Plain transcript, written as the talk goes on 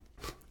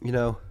You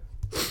know,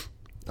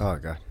 oh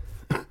god,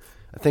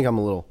 I think I'm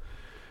a little.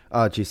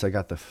 Oh jeez, I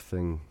got the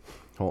thing.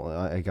 Hold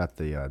on, I got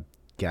the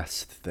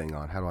guest thing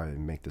on. How do I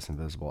make this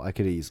invisible? I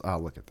could ease. Oh,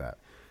 look at that.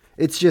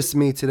 It's just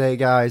me today,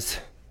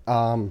 guys.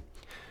 I'm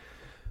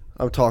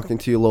talking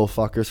to you little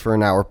fuckers for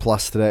an hour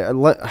plus today.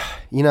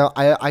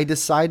 I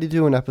decided to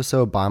do an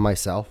episode by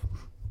myself.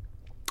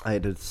 I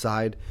had to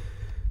decide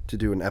to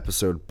do an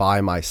episode by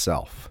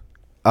myself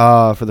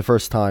for the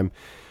first time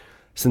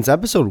since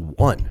episode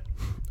 1.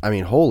 I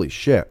mean, holy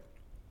shit.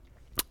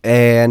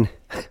 And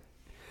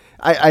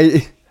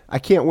I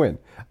can't win.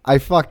 I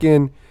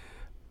fucking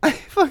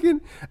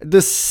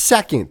the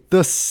second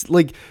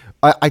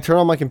I turn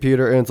on my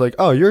computer and it's like,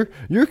 oh, your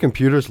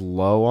computer's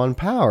low on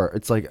power.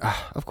 It's like,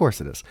 of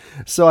course it is.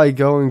 So I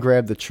go and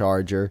grab the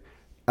charger.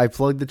 I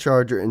plug the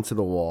charger into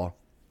the wall.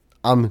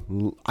 I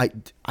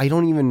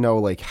don't even know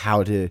like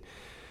how to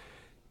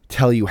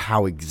tell you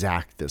how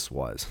exact this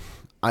was.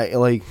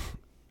 I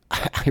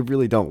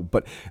really don't.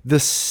 But the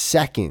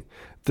millisecond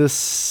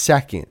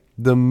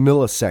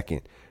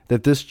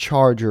that this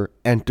charger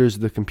enters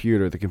the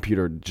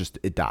computer just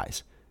it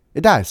dies.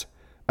 It dies.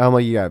 I'm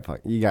like, you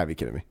gotta be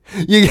kidding me.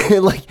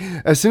 Like,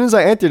 as soon as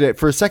I entered it,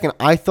 for a second,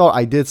 I thought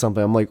I did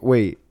something. I'm like,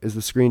 wait, is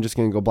the screen just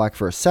gonna go black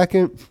for a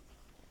second?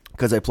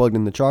 Because I plugged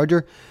in the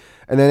charger.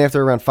 And then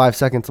after around 5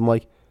 seconds, I'm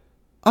like,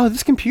 oh,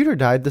 this computer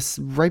died this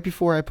right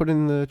before I put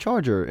in the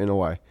charger in a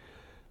way.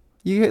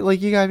 You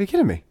gotta be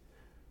kidding me.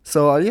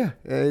 So yeah,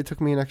 it took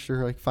me an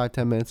extra like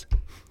 5-10 minutes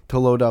to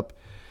load up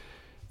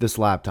this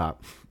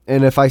laptop.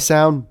 And if I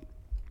sound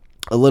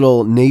a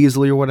little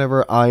nasally or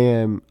whatever,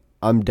 I'm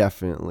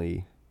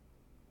definitely,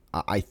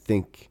 I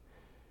think,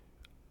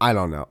 I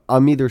don't know.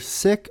 I'm either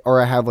sick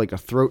or I have like a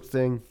throat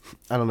thing.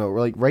 I don't know.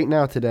 Like right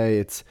now today,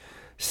 it's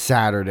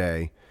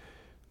Saturday,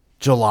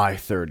 July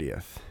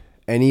 30th.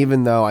 And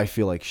even though I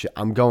feel like shit,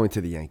 I'm going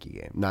to the Yankee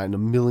game. Not in a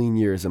million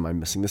years am I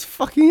missing this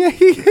fucking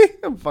Yankee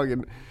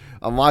game.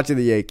 I'm watching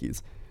the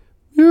Yankees.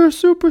 You're a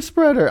super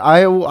spreader.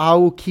 I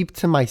will keep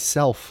to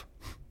myself.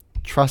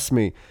 Trust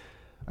me.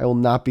 I will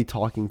not be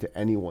talking to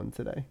anyone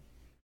today.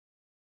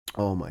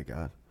 Oh my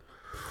god.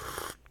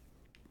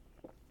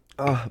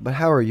 But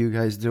how are you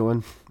guys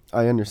doing?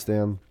 I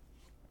understand.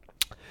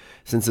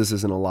 Since this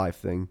isn't a live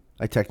thing,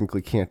 I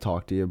technically can't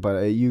talk to you.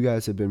 But you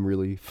guys have been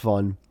really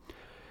fun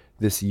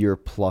this year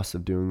plus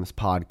of doing this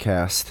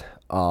podcast.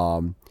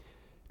 And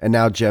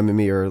now Jem and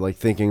me are like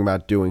thinking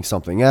about doing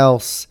something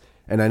else.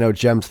 And I know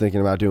Jem's thinking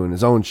about doing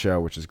his own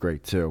show, which is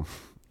great too.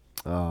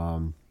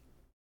 But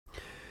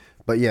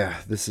yeah,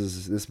 this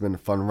has been a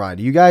fun ride.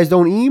 You guys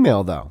don't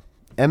email though.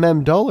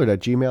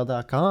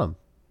 mmdullard@gmail.com.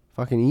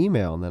 Fucking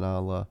email, and then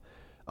I'll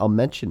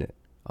mention it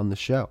on the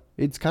show.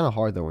 It's kind of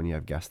hard though when you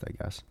have guests, I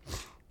guess.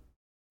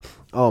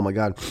 Oh my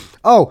god.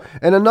 Oh,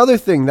 and another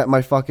thing that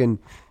my fucking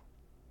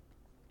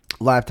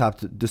laptop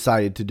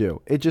decided to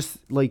do. It just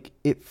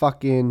it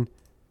fucking.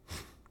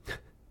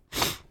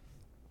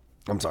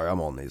 I'm sorry, I'm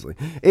all nasally.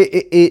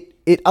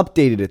 It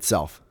updated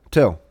itself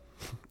too.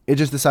 It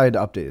just decided to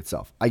update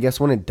itself. I guess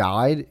when it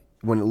died,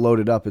 when it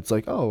loaded up, it's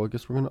like, oh, I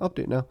guess we're gonna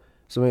update now.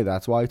 So maybe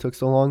that's why it took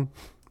so long.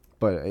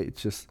 But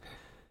it's just,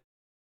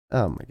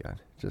 oh my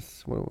god,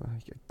 just I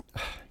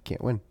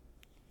can't win,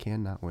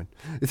 cannot win.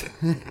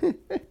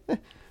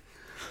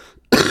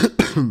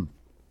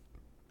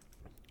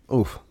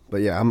 Oof.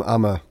 But yeah, I'm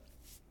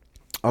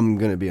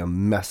gonna be a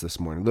mess this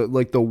morning.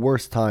 Like the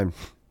worst time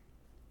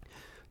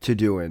to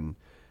do an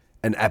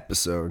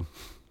episode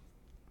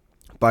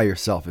by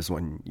yourself is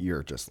when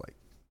you're just like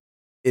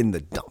in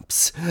the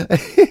dumps.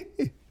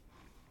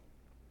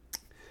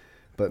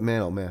 But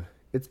man, oh man,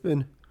 it's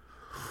been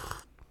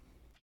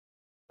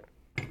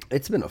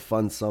a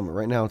fun summer.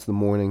 Right now it's the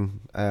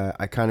morning.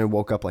 I kind of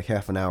woke up like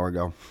half an hour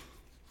ago.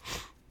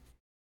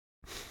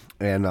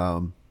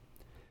 And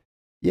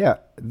yeah,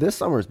 this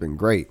summer's been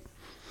great.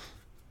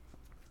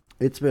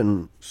 It's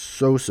been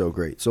so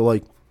great. So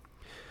like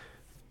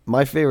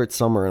my favorite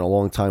summer in a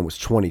long time was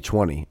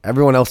 2020.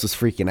 Everyone else is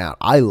freaking out.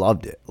 I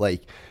loved it.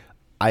 Like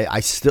I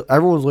still,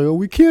 everyone's like, oh,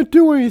 we can't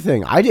do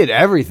anything. I did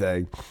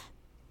everything.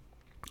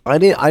 I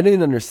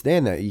didn't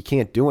understand that you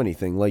can't do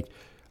anything. Like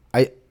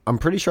I'm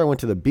pretty sure I went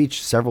to the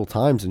beach several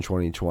times in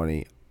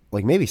 2020,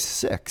 like maybe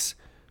 6.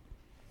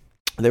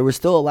 They were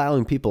still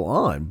allowing people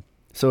on.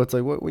 So it's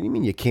like, what do you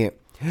mean you can't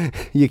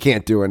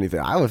do anything?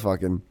 I was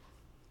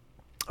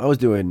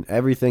doing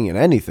everything and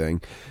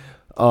anything.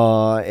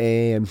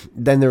 And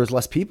then there was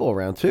less people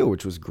around too,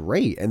 which was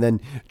great. And then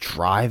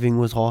driving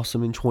was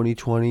awesome in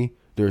 2020.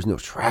 There was no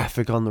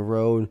traffic on the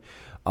road.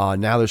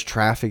 Now there's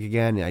traffic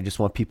again, and I just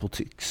want people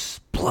to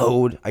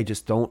explode. I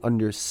just don't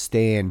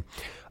understand.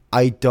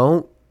 I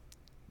don't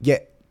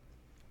get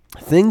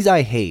things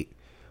I hate.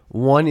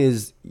 One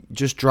is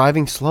just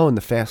driving slow in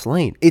the fast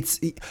lane.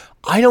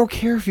 I don't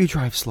care if you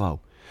drive slow.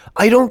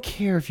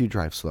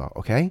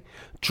 Okay?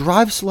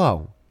 Drive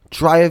slow.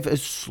 Drive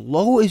as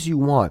slow as you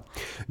want.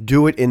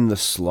 Do it in the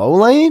slow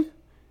lane.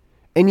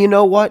 And you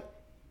know what?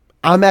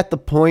 I'm at the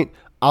point,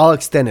 I'll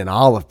extend an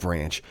olive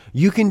branch.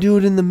 You can do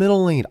it in the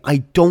middle lane. I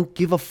don't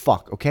give a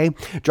fuck, okay?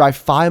 Drive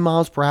 5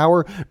 miles per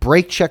hour,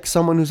 brake check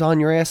someone who's on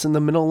your ass in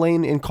the middle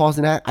lane and cause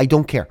an accident. I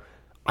don't care.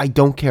 I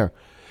don't care.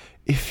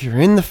 If you're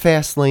in the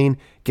fast lane,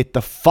 get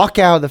the fuck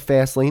out of the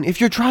fast lane. If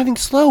you're driving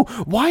slow,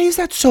 why is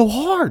that so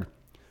hard?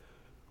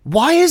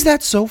 Why is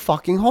that so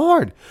fucking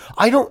hard?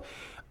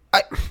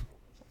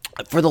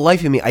 For the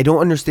life of me, I don't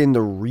understand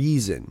the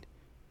reason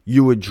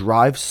you would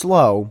drive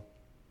slow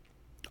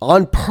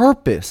on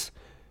purpose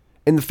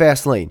in the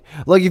fast lane.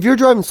 Like, if you're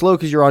driving slow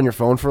because you're on your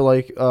phone for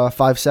like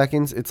 5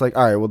 seconds, it's like,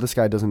 all right, well, this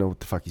guy doesn't know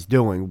what the fuck he's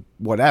doing,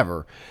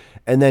 whatever.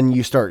 And then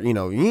you start,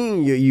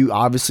 you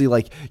obviously,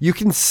 like, you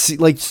can see,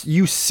 like,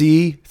 you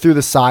see through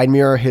the side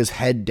mirror his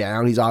head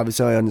down. He's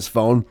obviously on his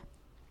phone.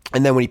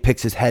 And then when he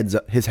picks his head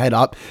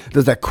up,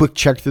 does that quick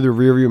check through the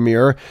rearview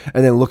mirror,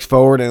 and then looks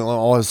forward, and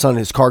all of a sudden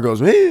his car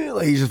goes. Like,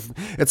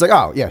 it's like,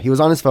 oh yeah, he was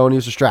on his phone, he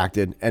was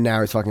distracted, and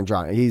now he's fucking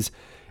driving.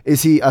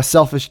 Is he a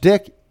selfish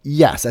dick?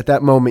 Yes, at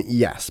that moment,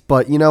 yes.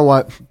 But you know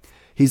what?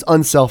 He's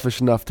unselfish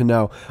enough to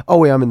know, oh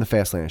wait, I'm in the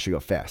fast lane, I should go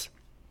fast.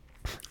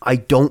 I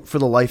don't, for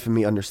the life of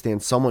me,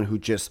 understand someone who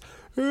just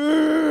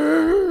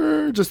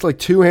like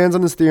 2 hands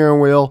on the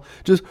steering wheel,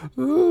 just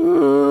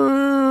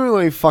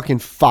like fucking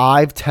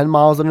 5-10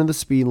 miles under the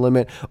speed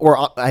limit.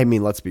 Or, I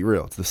mean, let's be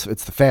real.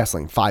 It's the fast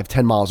lane.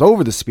 5-10 miles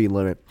over the speed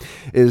limit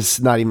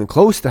is not even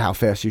close to how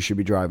fast you should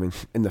be driving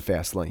in the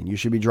fast lane. You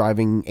should be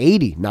driving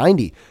 80,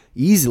 90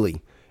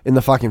 easily in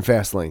the fucking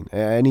fast lane.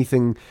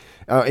 Anything,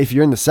 if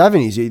you're in the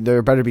 70s,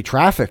 there better be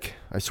traffic.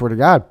 I swear to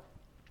God.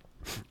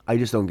 I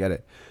just don't get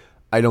it.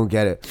 I don't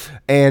get it.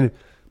 And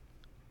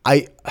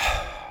I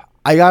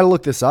got to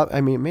look this up.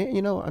 I mean,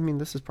 man,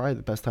 this is probably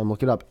the best time to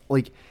look it up.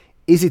 Like,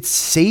 is it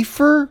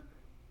safer?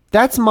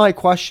 That's my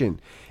question.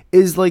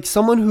 Is, like,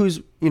 someone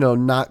who's,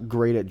 not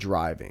great at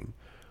driving,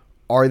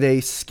 are they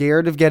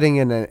scared of getting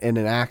in an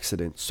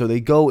accident, so they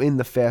go in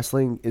the fast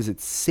lane? Is it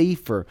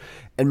safer?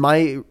 And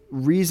my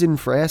reason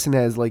for asking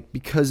that is, like,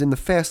 because in the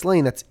fast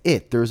lane, that's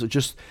it. There's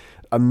just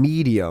a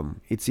medium.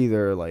 It's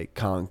either like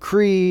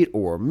concrete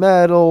or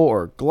metal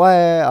or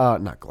glass.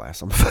 Not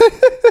glass.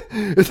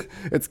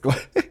 It's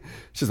glass.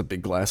 It's just a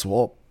big glass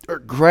wall, or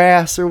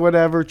grass or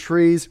whatever,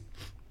 trees.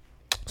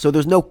 So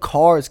there's no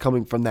cars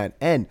coming from that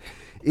end.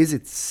 Is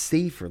it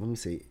safer? Let me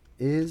see.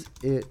 Is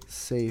it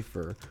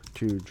safer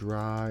to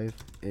drive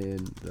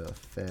in the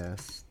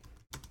fast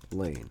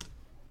lane?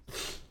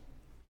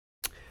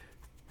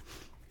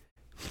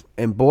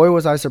 And boy,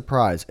 was I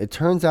surprised. It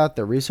turns out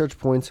that research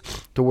points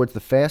towards the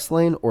fast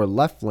lane or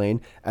left lane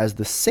as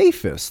the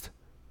safest.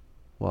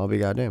 Well, I'll be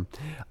goddamn.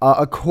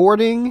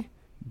 According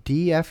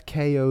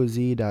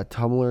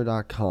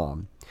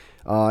dfkoz.tumblr.com.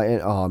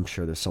 I'm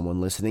sure there's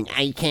someone listening.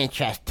 You can't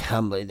trust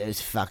Tumblr.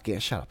 Those fucking...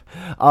 Shut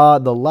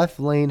up. The left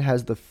lane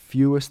has the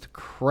fewest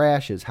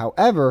crashes.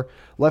 However,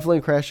 left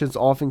lane crashes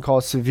often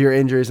cause severe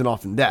injuries and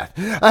often death.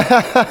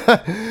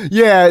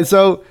 Yeah,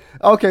 so...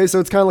 Okay, so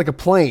it's kind of like a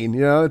plane,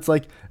 It's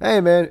like, hey,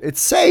 man, it's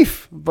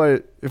safe,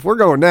 but if we're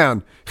going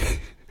down,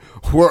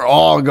 we're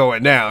all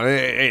going down.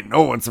 Ain't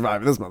no one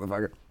surviving this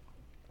motherfucker.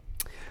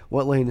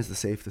 What lane is the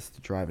safest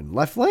to drive in?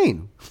 Left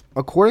lane.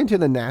 According to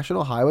the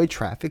National Highway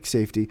Traffic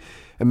Safety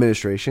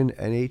Administration,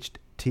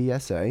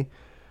 NHTSA,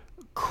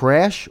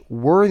 crash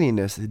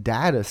worthiness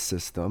data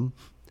system.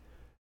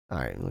 All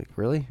right, like,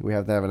 really? We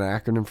have to have an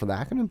acronym for the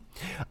acronym?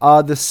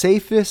 The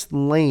safest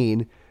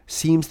lane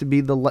seems to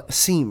be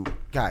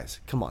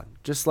guys, come on.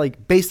 Just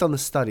like based on the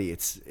study,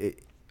 it seems.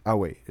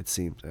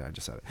 I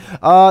just said it.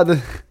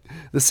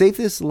 The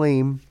safest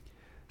lane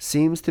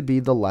seems to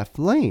be the left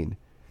lane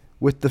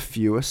with the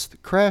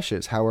fewest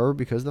crashes. However,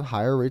 because of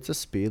higher rates of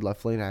speed,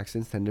 left lane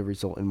accidents tend to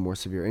result in more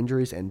severe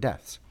injuries and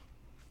deaths.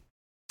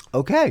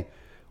 Okay.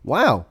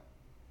 Wow.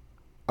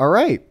 All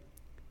right.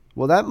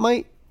 Well, that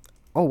might...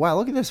 Oh, wow.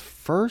 Look at this.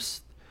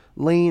 First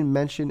lane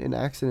mentioned in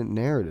accident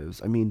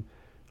narratives. I mean,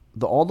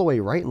 the all the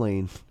way right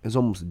lane is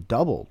almost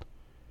doubled.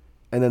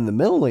 And then the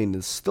middle lane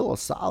is still a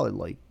solid,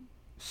 like,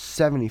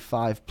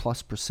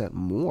 75+%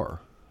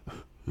 more.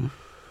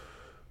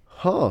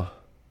 Huh.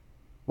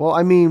 Well,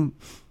 I mean...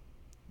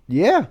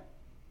 Yeah.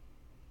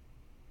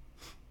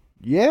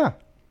 Now,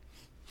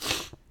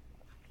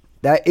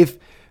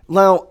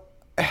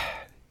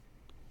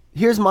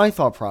 here's my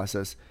thought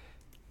process.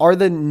 Are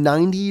the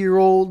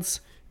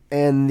 90-year-olds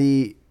and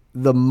the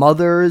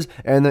mothers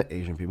and the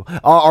Asian people,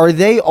 are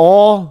they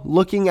all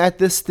looking at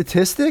this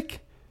statistic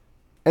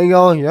and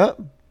going, yep,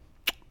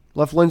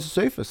 left lane's the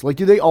safest? Like,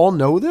 do they all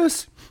know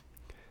this?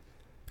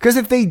 Because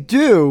if they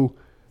do,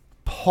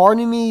 part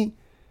of me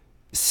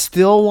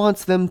still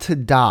wants them to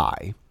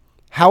die.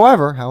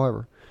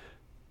 However,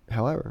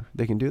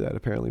 they can do that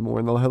apparently more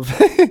in the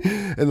left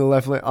in the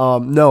left lane.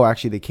 No,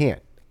 actually they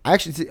can't.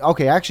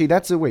 Actually,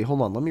 that's a wait.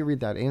 Hold on, let me read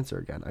that answer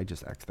again. I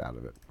just X'd out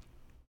of it.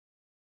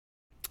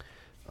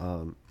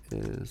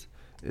 Is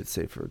it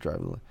safe for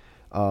driving?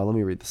 Let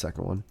me read the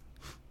second one.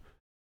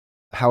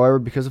 However,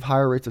 because of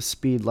higher rates of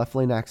speed, left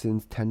lane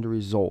accidents tend to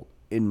result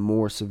in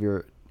more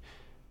severe.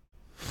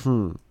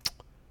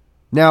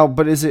 Now,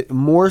 but is it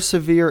more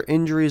severe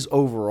injuries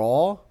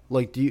overall?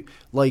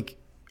 Like,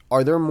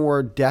 are there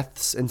more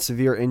deaths and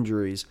severe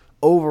injuries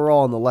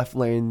overall in the left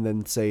lane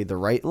than, say, the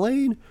right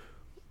lane?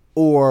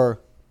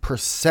 Or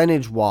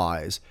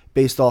percentage-wise,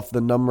 based off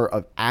the number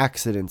of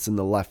accidents in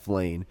the left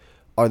lane,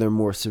 are there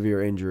more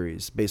severe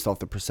injuries based off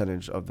the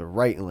percentage of the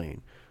right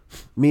lane?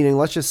 Meaning,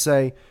 let's just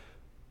say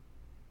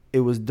it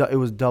was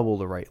double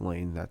the right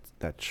lane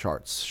that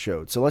charts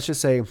showed. So let's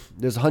just say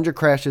there's 100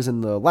 crashes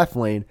in the left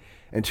lane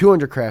and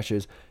 200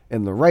 crashes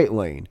in the right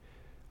lane.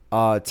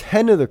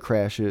 10 of the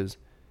crashes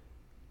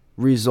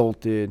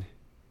resulted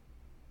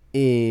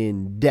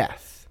in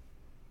death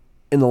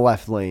in the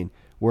left lane,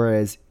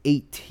 whereas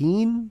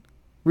 18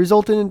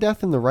 resulted in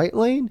death in the right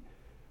lane.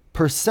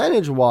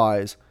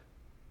 Percentage-wise,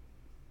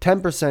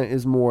 10%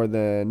 is more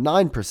than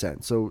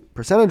 9%. So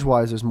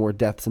percentage-wise, there's more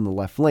deaths in the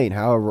left lane.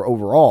 However,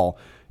 overall,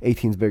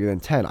 18 is bigger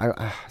than 10.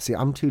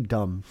 I'm too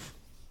dumb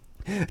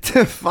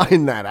to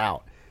find that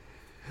out.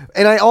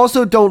 And I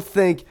also don't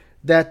think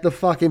that the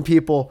fucking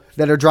people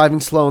that are driving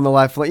slow in the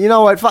left lane, you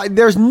know what?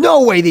 There's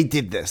no way they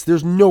did this.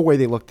 There's no way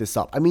they looked this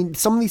up. I mean,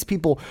 some of these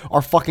people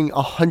are fucking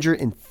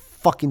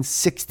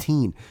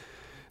 116.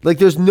 Like,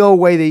 there's no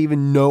way they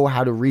even know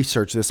how to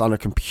research this on a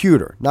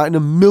computer. Not in a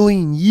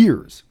million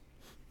years.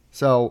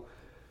 So,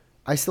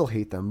 I still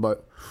hate them,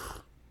 but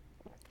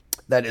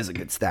that is a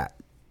good stat.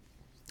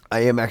 I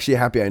am actually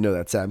happy I know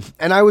that, Sam.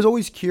 And I was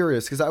always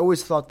curious because I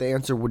always thought the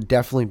answer would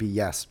definitely be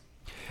yes.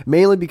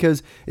 Mainly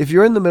because if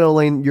you're in the middle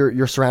lane,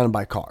 you're surrounded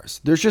by cars.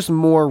 There's just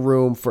more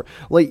room for,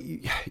 like,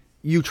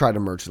 you try to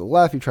merge to the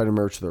left, you try to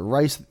merge to the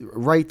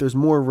right, there's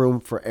more room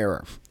for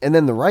error. And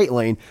then the right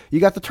lane, you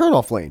got the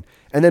turnoff lane.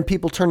 And then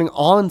people turning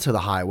onto the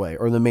highway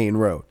or the main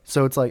road.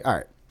 So it's like, all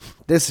right,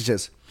 this is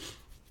just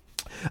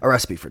a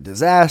recipe for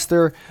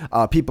disaster.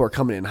 People are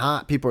coming in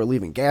hot. People are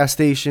leaving gas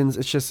stations.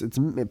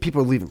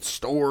 People are leaving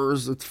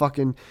stores. It's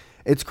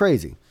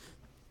crazy.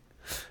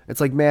 It's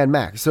like Mad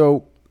Max.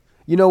 So,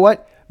 you know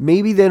what?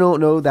 Maybe they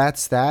don't know that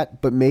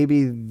stat, but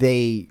maybe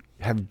they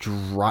have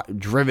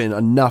driven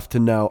enough to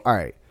know, all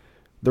right,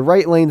 the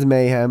right lane's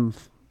mayhem.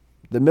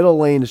 The middle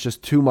lane is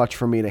just too much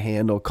for me to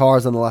handle.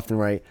 Cars on the left and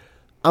right.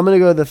 I'm going to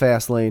go to the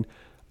fast lane.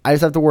 I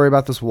just have to worry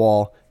about this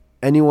wall.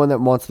 Anyone that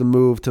wants to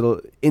move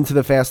into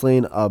the fast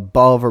lane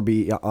above or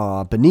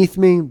beneath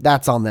me,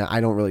 that's on them.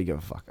 I don't really give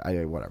a fuck.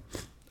 Whatever.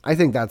 I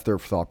think that's their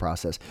thought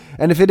process.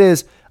 And if it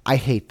is, I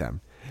hate them.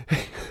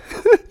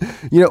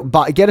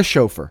 Get a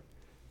chauffeur.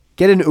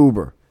 Get an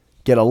Uber.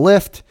 Get a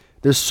Lyft.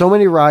 There's so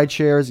many ride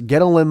shares.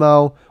 Get a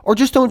limo. Or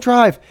just don't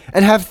drive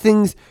and have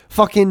things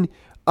fucking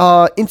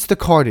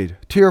Instacarted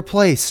to your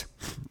place.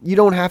 You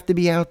don't have to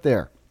be out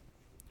there.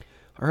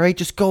 All right?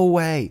 Just go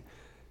away.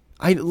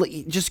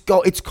 Just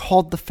go. It's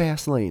called the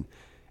fast lane.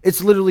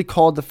 It's literally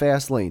called the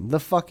fast lane. The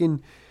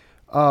fucking,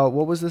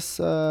 what was this?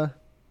 The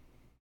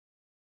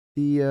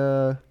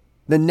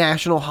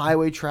national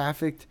highway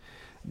traffic.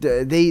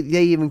 They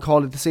even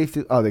called it the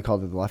safety. Oh, they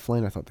called it the left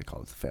lane. I thought they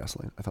called it the fast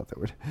lane. I thought they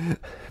would,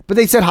 but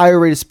they said higher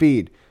rate of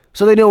speed,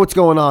 so they know what's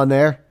going on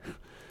there.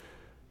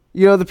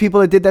 You know, the people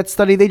that did that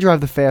study, they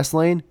drive the fast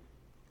lane.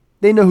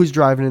 They know who's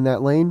driving in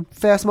that lane.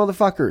 Fast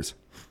motherfuckers.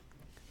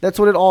 That's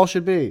what it all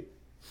should be.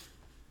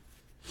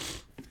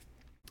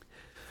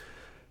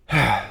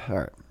 All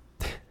right.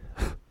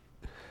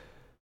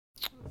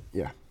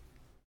 Yeah.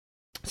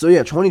 So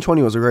yeah,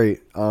 2020 was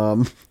great.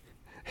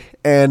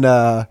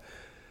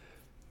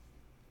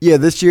 Yeah,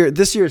 this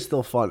year is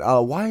still fun.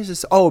 Why is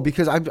this? Oh,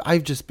 because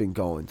I've just been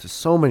going to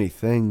so many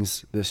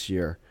things this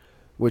year,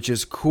 which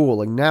is cool.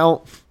 Like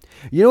now,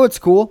 you know what's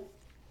cool?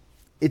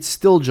 It's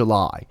still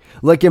July.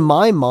 Like in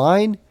my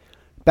mind,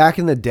 back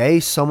in the day,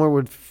 summer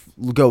would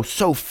go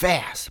so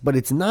fast, but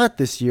it's not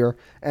this year.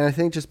 And I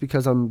think just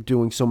because I'm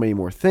doing so many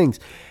more things,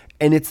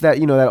 and it's that,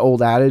 that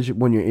old adage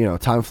when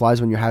time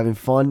flies when you're having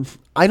fun.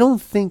 I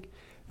don't think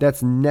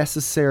that's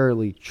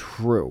necessarily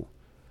true.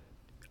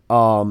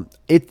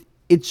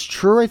 It's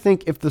true, I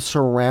think, if the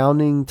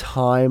surrounding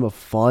time of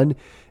fun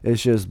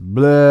is just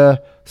blah,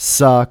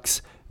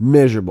 sucks,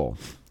 miserable.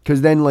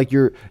 Because then, like,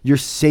 you're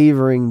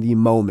savoring the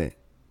moment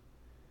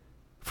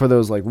for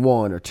those, like,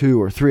 1 or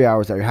 2 or 3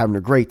 hours that you're having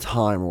a great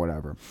time or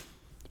whatever.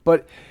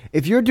 But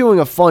if you're doing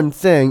a fun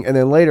thing, and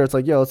then later it's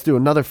like, yo, let's do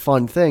another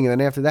fun thing, and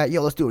then after that,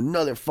 yo, let's do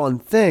another fun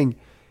thing,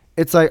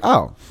 it's like,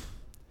 oh,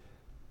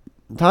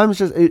 time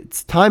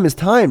is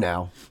time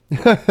now.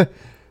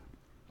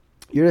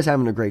 You're just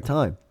having a great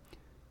time.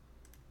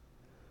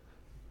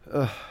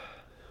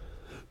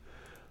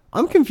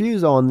 I'm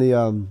confused on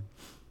the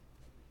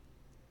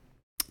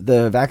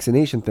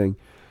vaccination thing,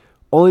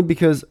 only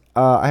because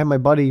I have my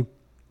buddy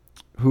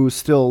who's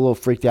still a little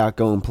freaked out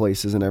going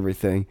places and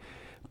everything,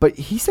 but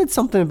he said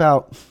something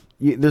about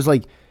there's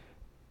like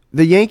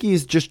the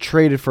Yankees just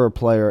traded for a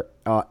player,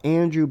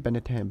 Andrew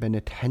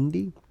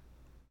Benintendi.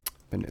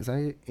 Is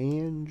that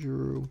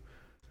Andrew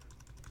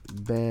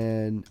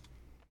Benintendi?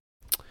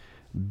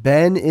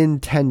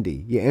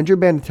 Yeah, Andrew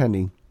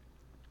Benintendi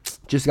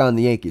just got in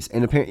the Yankees,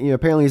 and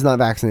apparently he's not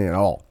vaccinated at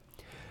all.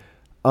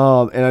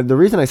 And the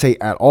reason I say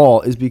at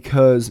all is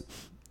because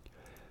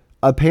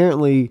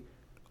apparently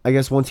I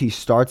guess once he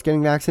starts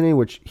getting vaccinated,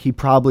 which he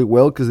probably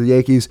will because the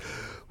Yankees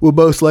will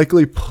most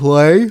likely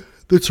play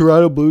the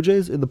Toronto Blue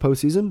Jays in the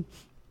postseason.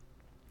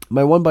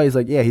 My one buddy's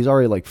like, yeah, he's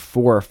already like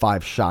 4 or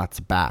 5 shots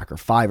back or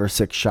 5 or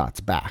 6 shots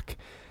back.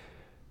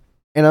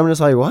 And I'm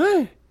just like,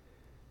 what?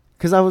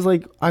 Because I was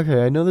like,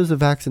 okay, I know there's a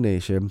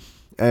vaccination.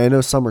 And I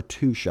know some are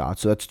 2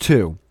 shots, so that's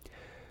 2.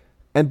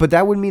 But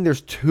that would mean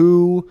there's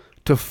 2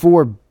 to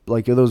 4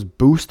 like those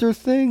booster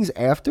things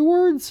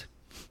afterwards.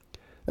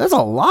 That's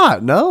a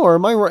lot, no? Or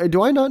am I right?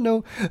 Do I not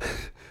know?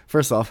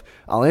 First off,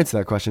 I'll answer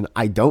that question.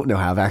 I don't know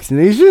how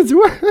vaccinations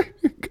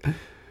work.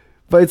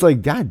 But it's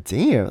like, god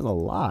damn, that's a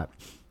lot.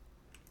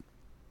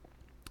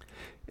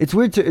 It's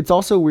weird it's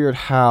also weird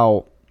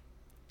how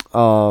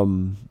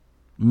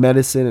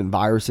medicine and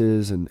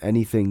viruses and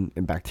anything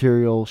and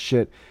bacterial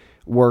shit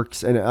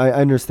works. And I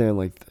understand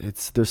like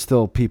there's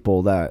still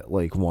people that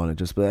like want to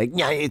just be like,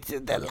 yeah,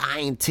 they're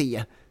lying to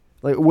you.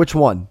 Like, which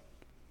one?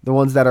 The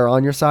ones that are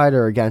on your side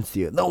or against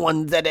you? The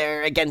ones that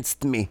are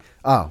against me.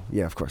 Oh,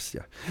 yeah, of course,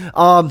 yeah.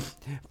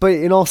 But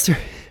in all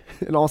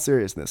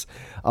seriousness,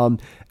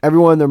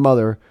 everyone and their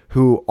mother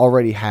who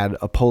already had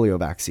a polio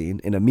vaccine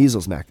and a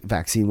measles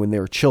vaccine when they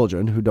were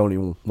children, who don't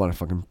even want to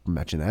fucking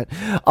mention that,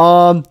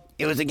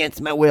 it was against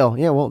my will.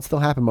 Yeah, well, it still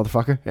happened,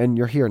 motherfucker, and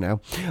you're here now.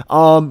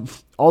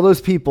 All those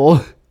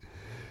people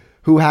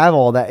who have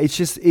all that, it's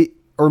just,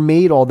 or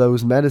made all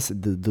those medicines.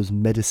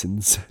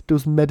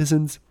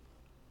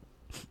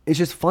 It's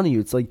just funny.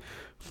 It's like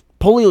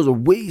polio is a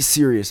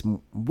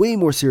way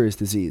more serious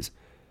disease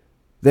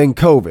than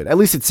COVID. At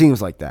least it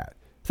seems like that.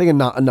 I think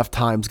not enough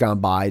time's gone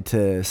by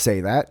to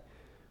say that.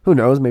 Who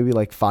knows? Maybe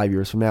like 5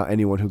 years from now,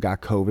 anyone who got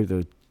COVID,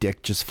 their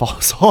dick just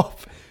falls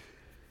off.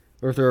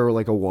 Or if they're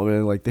like a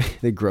woman, like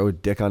they grow a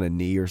dick on a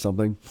knee or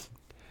something.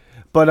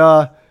 But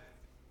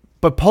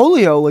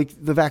polio, like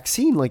the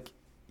vaccine, like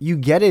you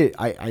get it,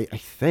 I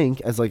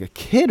think, as like a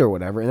kid or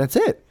whatever, and that's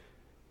it.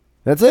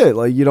 That's it.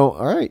 Like you don't,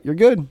 all right, you're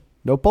good.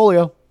 No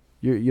polio.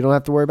 You don't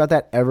have to worry about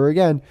that ever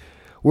again.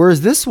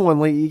 Whereas this one,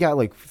 like you got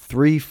like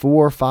 3,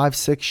 4, 5,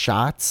 6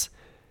 shots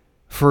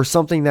for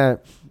something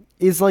that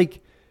is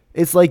like,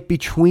 it's like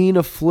between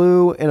a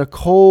flu and a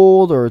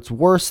cold, or it's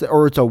worse,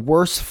 or it's a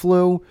worse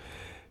flu.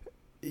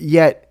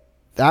 Yet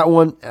that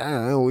one,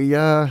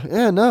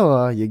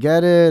 you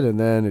get it, and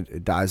then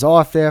it dies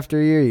off after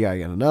a year. You gotta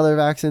get another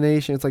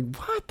vaccination. It's like,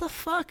 what the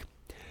fuck?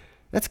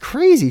 That's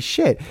crazy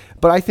shit.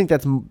 But I think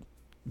that's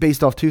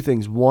based off 2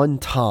 things. One,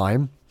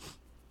 time.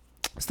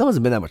 Still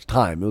hasn't been that much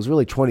time. It was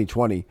really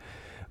 2020,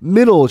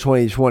 middle of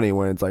 2020,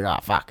 when it's like,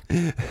 fuck.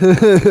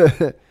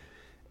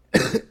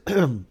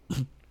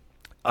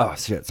 Oh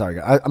shit, sorry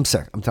guys. I'm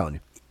sick, I'm telling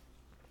you.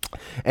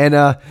 And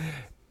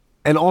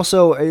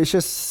also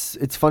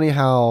it's funny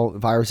how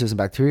viruses and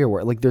bacteria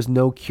work. Like there's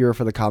no cure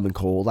for the common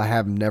cold. I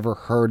have never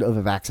heard of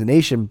a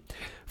vaccination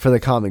for the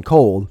common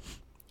cold,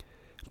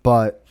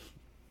 but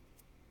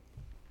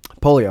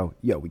polio,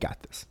 we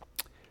got this.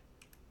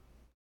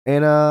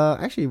 And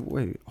actually,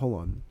 wait, hold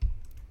on.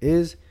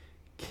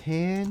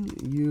 Can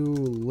you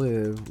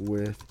live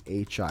with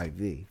HIV?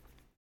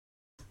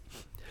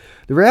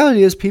 The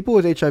reality is people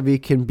with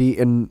HIV can be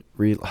in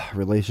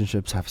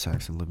relationships, have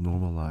sex, and live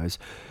normal lives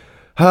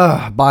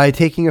by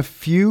taking a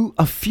few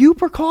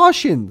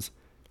precautions.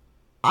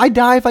 I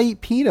die if I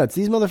eat peanuts.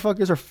 These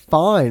motherfuckers are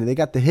fine. They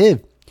got the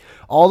HIV.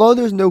 Although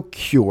there's no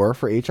cure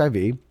for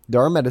HIV,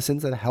 there are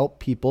medicines that help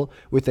people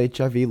with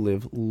HIV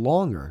live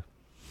longer.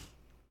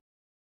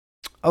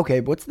 Okay,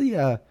 but what's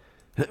the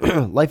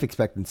life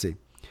expectancy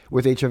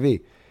with HIV?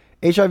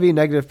 HIV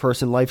negative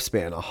person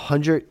lifespan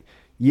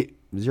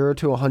 0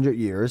 to 100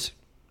 years.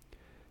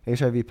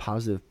 HIV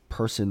positive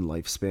person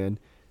lifespan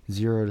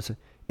 0 to.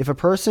 If a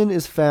person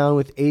is found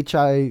with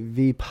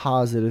HIV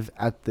positive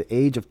at the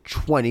age of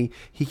 20,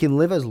 he can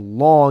live as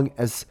long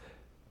as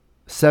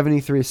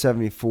 73,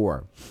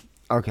 74.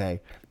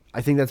 Okay,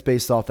 I think that's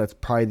based off that's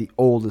probably the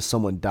oldest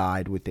someone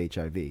died with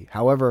HIV.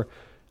 However,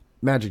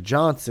 Magic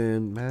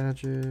Johnson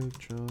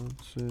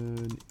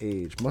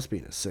age must be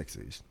in his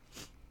 60s.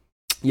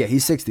 Yeah,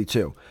 he's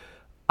 62.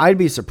 I'd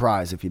be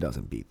surprised if he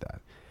doesn't beat that.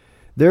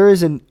 Here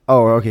it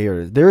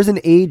is. There is an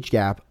age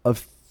gap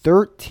of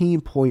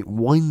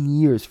 13.1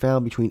 years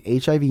found between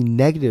HIV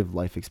negative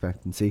life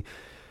expectancy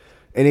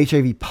and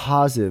HIV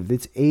positive.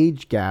 This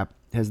age gap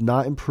has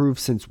not improved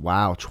since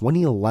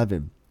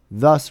 2011.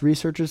 Thus,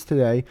 researchers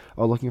today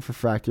are looking for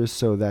factors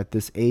so that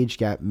this age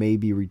gap may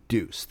be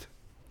reduced.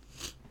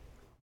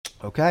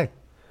 Okay.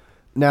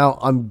 Now,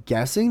 I'm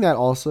guessing that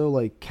also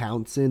like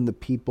counts in the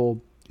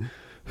people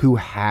who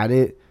had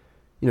it,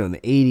 in the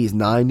 80s,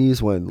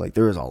 90s when like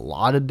there was a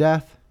lot of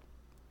death.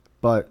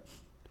 But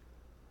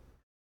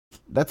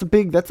that's a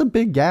big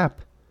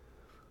gap.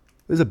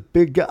 There's a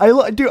big gap. I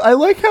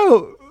like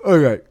how,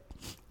 okay,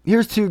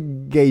 here's 2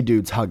 gay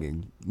dudes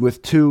hugging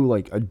with 2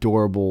 like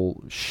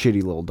adorable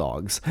shitty little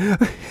dogs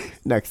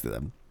next to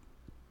them.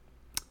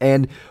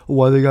 And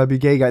why they gotta be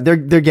gay guys? They're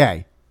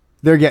gay.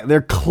 They're gay.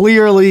 They're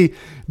clearly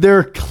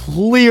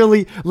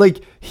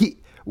like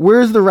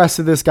where's the rest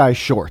of this guy's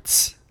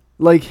shorts?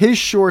 Like his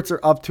shorts are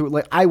up to it.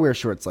 Like I wear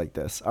shorts like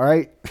this. All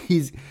right.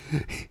 He's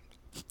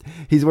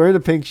wearing a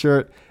pink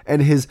shirt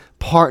and his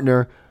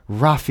partner,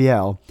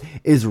 Raphael,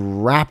 is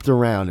wrapped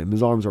around him.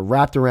 His arms are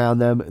wrapped around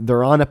them.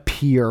 They're on a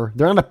pier.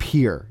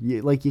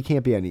 You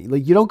can't be any,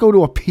 like you don't go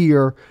to a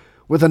pier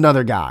with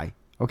another guy.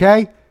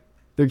 Okay.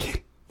 They're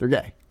gay. They're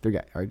gay.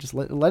 All right. Just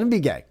let him be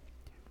gay.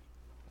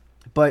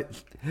 But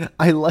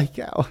I like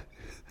how,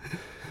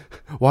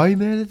 why are you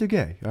mad that they're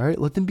gay? All right.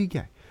 Let them be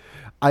gay.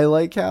 I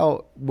like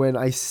how when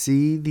I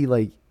see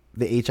the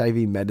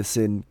HIV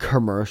medicine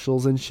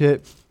commercials and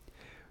shit,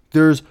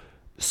 there's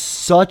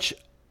such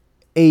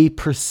a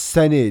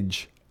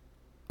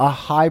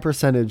high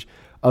percentage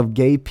of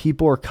gay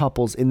people or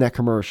couples in that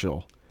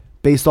commercial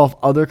based off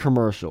other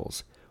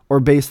commercials or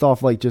based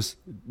off like just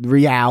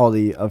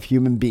reality of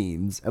human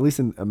beings, at least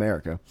in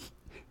America.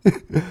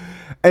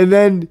 And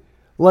then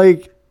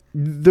like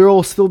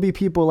there'll still be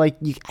people like,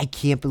 I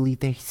can't believe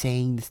they're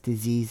saying this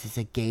disease is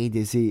a gay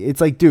disease. It's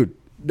like, dude,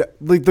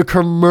 like the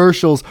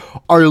commercials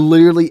are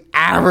literally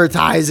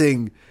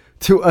advertising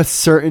to a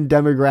certain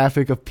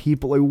demographic of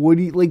people.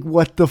 Like,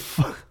 what the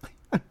fuck?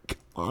 Come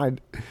on.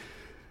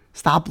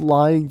 Stop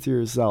lying to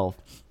yourself.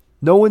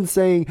 No one's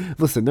saying,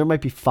 listen, there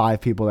might be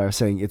 5 people that are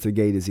saying it's a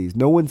gay disease.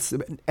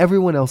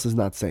 Everyone else is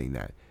not saying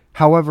that.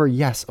 However,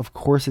 yes, of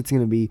course it's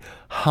going to be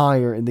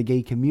higher in the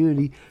gay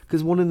community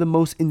because one of the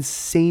most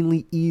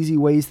insanely easy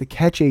ways to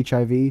catch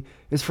HIV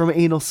is from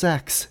anal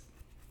sex.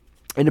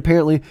 And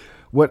apparently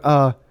what,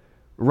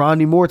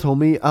 Ronnie Moore told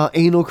me,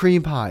 anal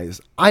cream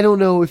pies. I don't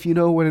know if you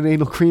know what an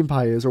anal cream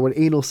pie is or what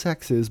anal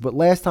sex is, but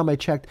last time I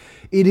checked,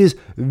 it is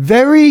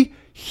very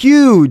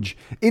huge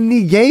in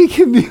the gay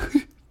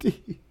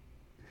community.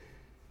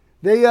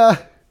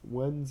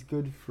 When's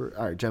good for...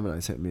 All right,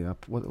 Gemini's hit me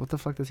up. What the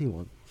fuck does he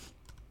want?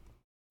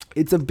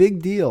 It's a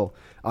big deal.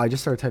 I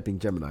just started typing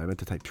Gemini. I meant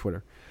to type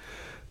Twitter.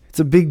 It's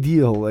a big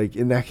deal, like,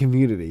 in that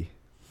community.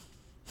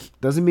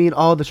 Doesn't mean,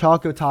 the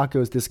Choco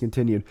Taco is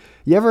discontinued.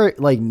 You ever,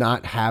 like,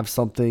 not have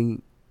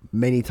something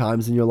many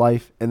times in your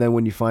life, and then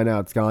when you find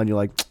out it's gone, you're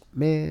like,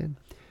 man.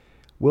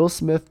 Will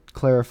Smith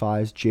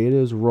clarifies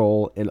Jada's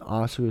role in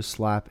Oscar's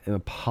slap and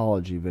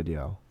apology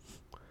video.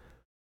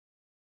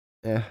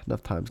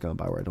 Enough time's gone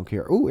by where I don't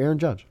care. Ooh, Aaron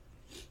Judge.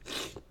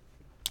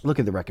 Look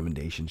at the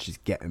recommendation. She's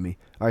getting me.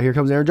 All right, here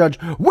comes Aaron Judge.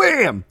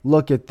 Wham!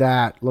 Look at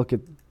that.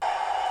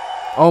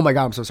 Oh my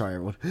God, I'm so sorry,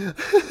 everyone. That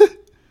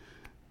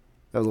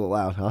was a little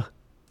loud, huh?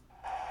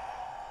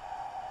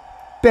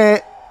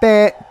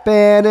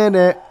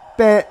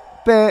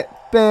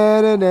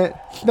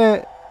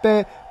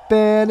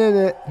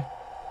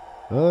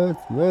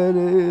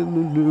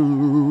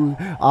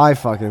 I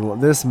fucking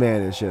love this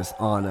man. Is just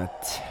on a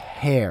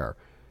tear.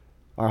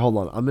 All right, hold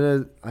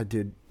on.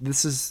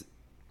 This is,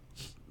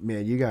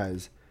 man, you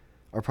guys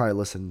are probably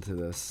listening to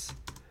this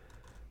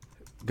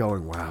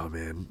going, wow,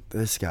 man,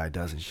 this guy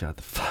doesn't shut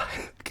the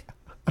fuck.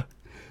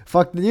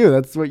 Fuck you.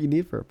 That's what you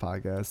need for a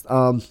podcast.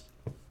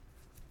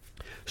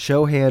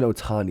 Shohei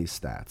Ohtani's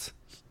stats.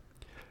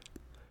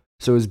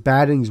 So his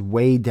batting's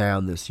way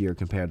down this year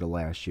compared to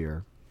last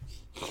year.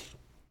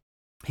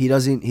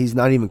 He's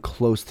not even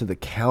close to the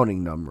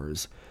counting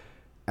numbers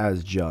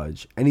as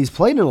Judge. And he's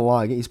played in a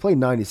lot of games. He's played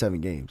 97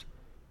 games.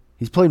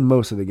 He's played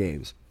most of the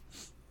games.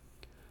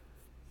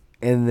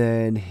 And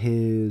then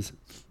his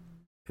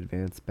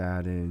advanced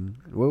batting.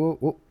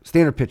 Whoa.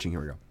 Standard pitching.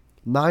 Here we go.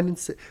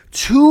 9-6.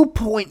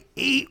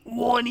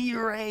 2.81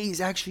 ERA.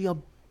 He's actually a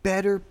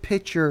better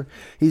pitcher.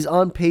 He's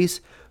on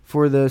pace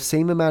for the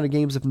same amount of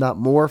games, if not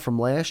more, from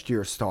last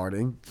year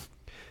starting.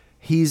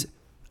 He's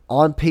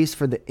on pace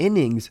for the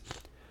innings.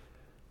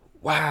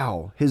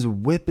 Wow. His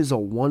whip is a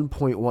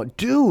 1.1.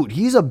 Dude,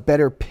 he's a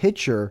better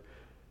pitcher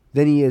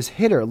than he is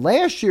hitter.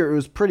 Last year, it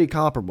was pretty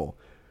comparable.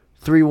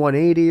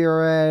 3.18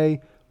 ERA,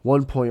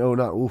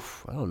 1.09.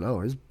 Oof, I don't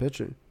know. His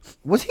pitching.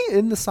 Was he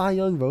in the Cy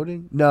Young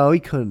voting? No, he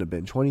couldn't have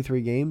been.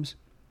 23 games.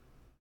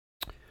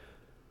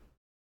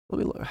 Let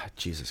me look.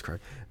 Jesus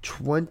Christ.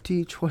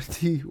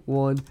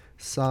 2021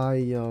 Cy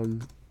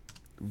Young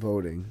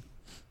voting.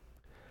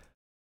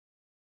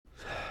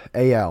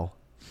 AL.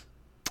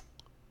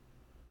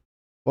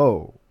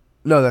 Whoa.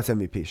 No, that's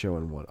MVP.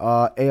 Shohei won.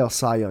 AL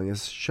Cy Young is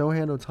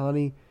Shohei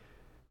Ohtani,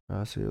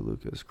 Raciel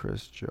Lucas,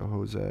 Chris, Joe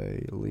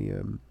Jose,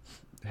 Liam.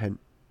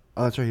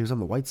 Oh, that's right. He was on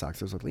the White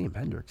Sox. It was like Liam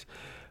Hendricks,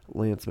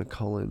 Lance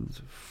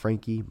McCullers,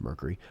 Frankie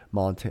Mercury,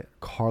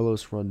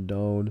 Carlos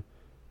Rondon,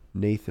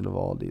 Nathan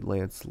Eovaldi,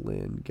 Lance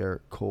Lynn,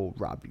 Garrett Cole,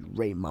 Robbie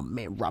Ray, my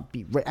man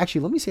Robbie Ray.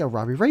 Actually, let me see how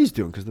Robbie Ray's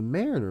doing because the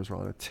Mariners were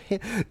on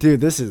a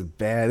dude, this is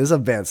bad. This is a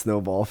bad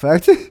snowball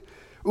effect.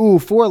 Ooh,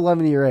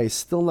 4.11 ERA,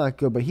 still not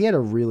good, but he had a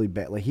really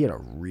bad,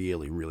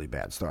 really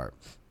bad start.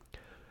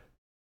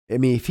 I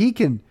mean, if he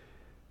can,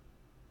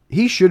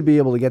 he should be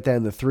able to get that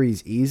in the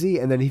threes easy,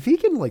 and then if he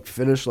can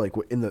finish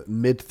in the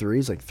mid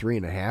threes,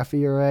 3.5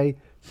 ERA,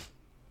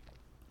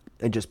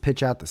 and just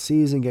pitch out the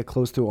season, get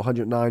close to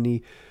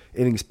 190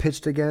 innings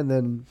pitched again,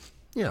 then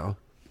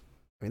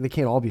they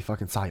can't all be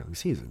fucking Cy Young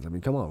seasons. I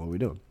mean, come on, what are we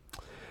doing?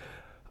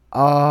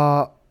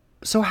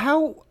 So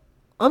how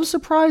I'm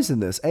surprised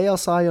in this AL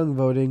Cy Young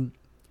voting.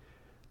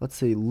 Let's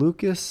see,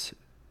 Lucas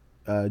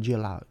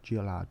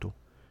Giolato.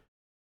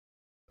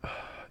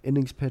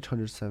 Innings pitched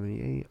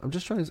 178. I'm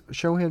just trying to.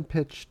 Shohan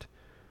pitched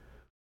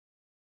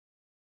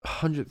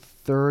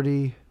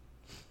 130.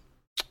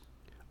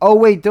 Oh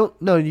wait,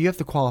 don't no. You have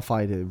to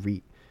qualify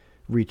to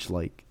reach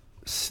like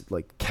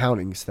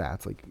counting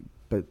stats,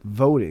 but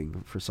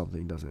voting for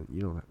something doesn't.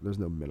 You don't. There's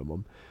no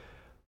minimum.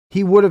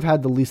 He would have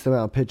had the least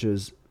amount of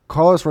pitches.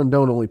 Carlos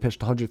Rondon only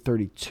pitched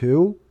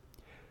 132,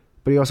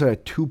 but he also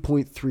had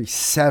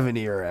 2.37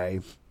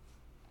 ERA.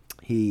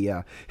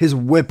 His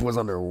whip was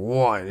under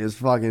 1. His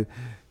fucking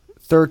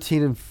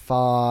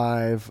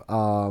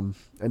 13-5.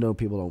 I know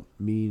people don't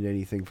mean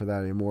anything for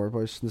that anymore, but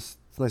it's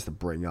nice to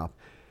bring up.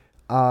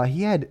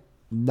 He had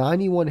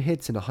 91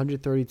 hits in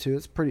 132.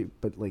 That's pretty,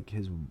 but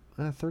his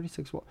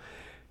 36.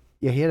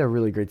 Yeah, he had a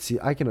really great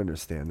season. I can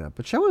understand that,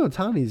 but Shohei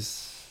Ohtani's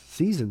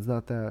season's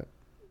not that.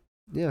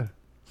 Yeah.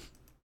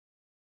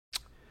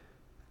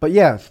 But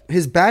yeah,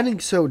 his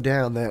batting's so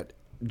down that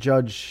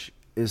Judge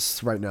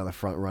is right now the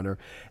front runner,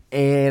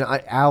 and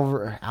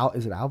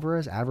is it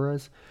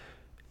Alvarez?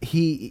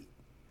 He,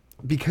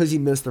 because he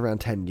missed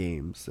around 10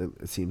 games,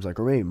 it seems like,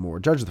 or maybe more.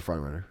 Judge is the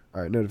front runner.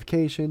 All right,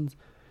 notifications.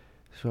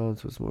 So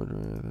it's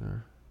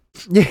more.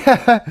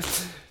 Yeah,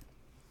 it's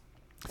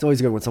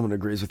always good when someone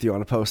agrees with you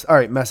on a post. All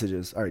right,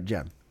 messages. All right,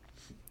 Jem.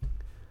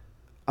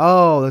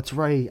 Oh, that's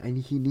right.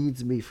 He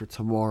needs me for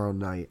tomorrow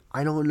night.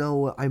 I don't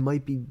know. I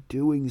might be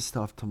doing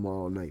stuff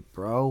tomorrow night,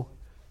 bro.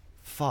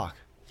 Fuck.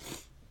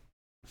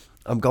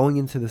 I'm going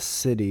into the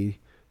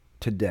city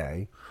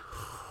today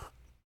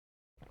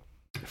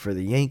for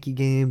the Yankee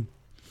game.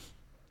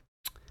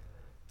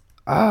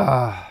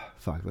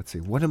 Fuck. Let's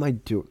see. What am I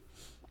doing?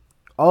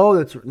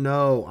 Oh,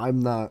 no. I'm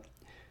not.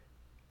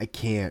 I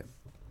can't.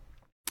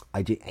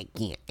 I just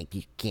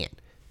can't.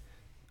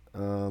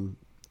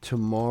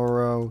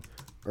 Tomorrow.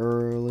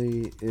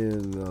 Early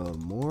in the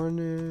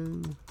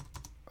morning,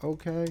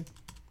 okay?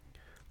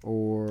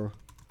 Or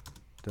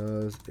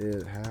does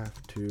it have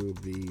to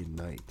be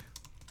night?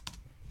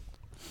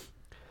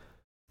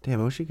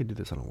 Damn, I wish you could do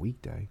this on a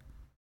weekday.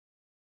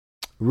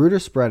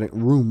 Rumors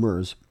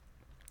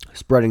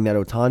spreading that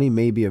Ohtani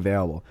may be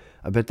available.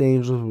 I bet the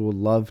Angels would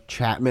love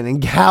Chapman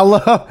and Gallo.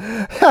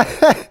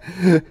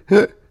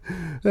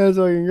 That's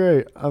fucking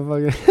great. I'm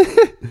fucking...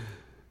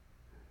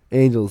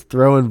 Angels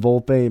throwing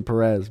Volpe and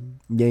Perez.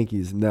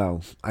 Yankees,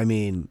 no. I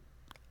mean,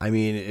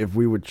 if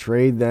we would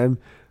trade them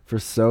for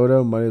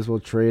Soto, might as well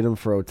trade them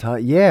for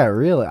Ohtani. Yeah,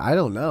 really. I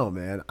don't know,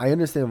 man. I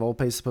understand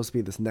Volpe is supposed to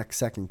be this next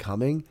second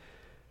coming,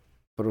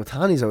 but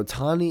Ohtani's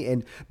Ohtani,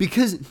 and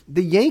because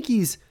the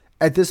Yankees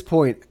at this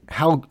point,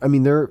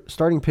 their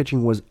starting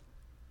pitching was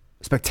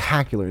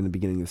spectacular in the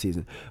beginning of the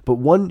season. But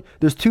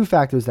there's two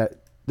factors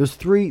there's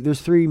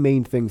three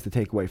main things to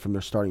take away from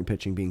their starting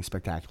pitching being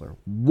spectacular.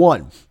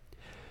 One.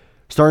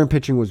 Starting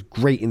pitching was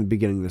great in the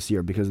beginning of this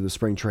year because of the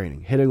spring training.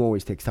 Hitting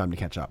always takes time to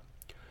catch up.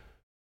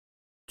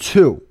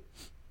 2.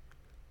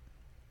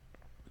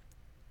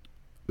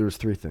 There was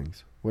 3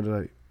 things. What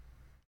did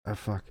I...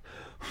 fuck.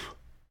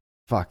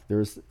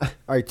 There's... All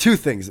right, 2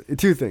 things.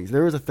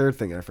 There was a third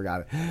thing and I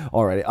forgot it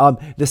already.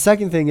 The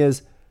second thing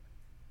is,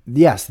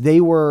 yes,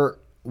 they were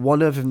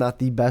one of, if not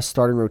the best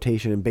starting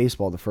rotation in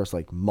baseball the first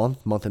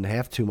month and a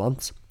half, 2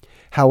 months.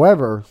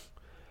 However,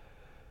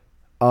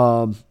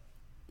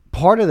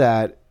 part of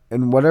that,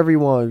 and whatever you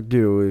want to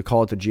do,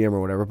 call it the GM or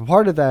whatever, but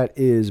part of that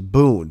is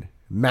Boone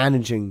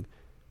managing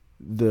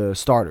the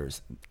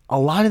starters. A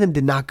lot of them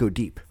did not go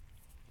deep.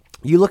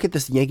 You look at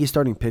this Yankee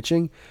starting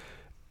pitching,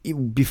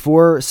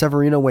 before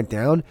Severino went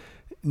down,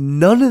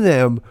 none of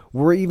them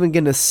were even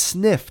going to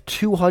sniff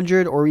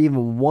 200 or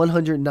even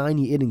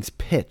 190 innings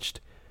pitched.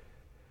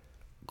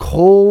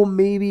 Cole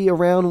maybe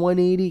around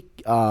 180,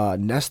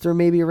 Nestor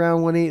maybe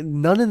around 180.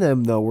 None of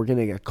them, though, were going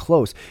to get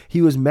close.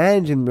 He was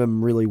managing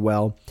them really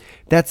well.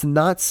 That's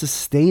not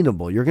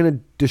sustainable. You're going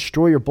to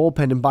destroy your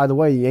bullpen. And by the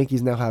way, the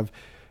Yankees now have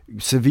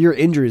severe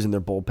injuries in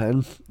their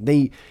bullpen.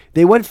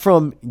 They went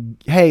from,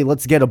 hey,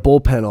 let's get a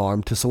bullpen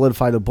arm to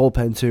solidify the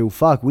bullpen to,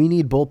 fuck, we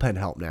need bullpen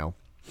help now.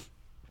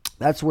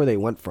 That's where they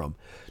went from.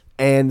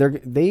 And they're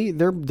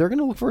going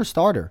to look for a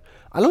starter.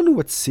 I don't know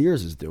what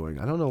Sears is doing.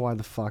 I don't know why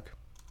the fuck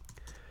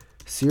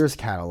Sears'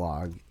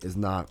 catalog is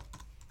not.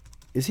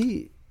 Is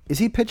he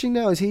pitching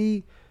now? Is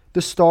he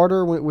the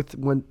starter with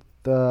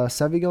the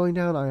Sevy going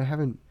down? I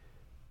haven't.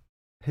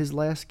 His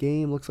last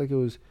game looks like it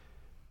was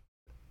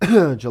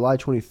July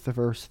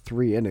 21st,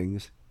 3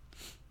 innings.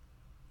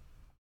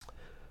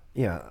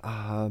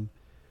 Yeah.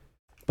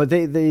 But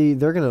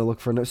they're gonna look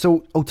for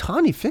so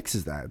Ohtani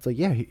fixes that. It's like,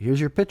 yeah,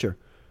 here's your pitcher.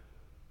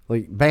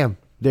 Bam,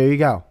 there you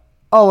go.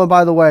 Oh, and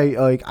by the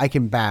way, I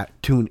can bat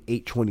tune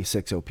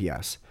 826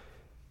 OPS.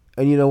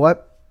 And you know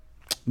what?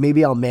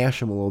 Maybe I'll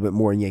mash him a little bit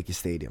more in Yankee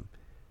Stadium,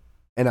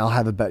 and I'll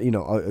have a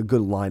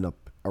good lineup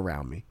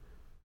around me.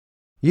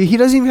 He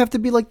doesn't even have to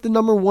be the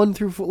number 1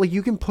 through 4.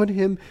 You can put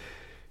him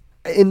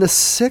in the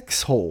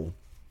 6 hole.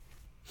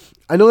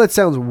 I know that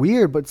sounds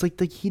weird, but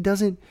it's he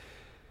doesn't.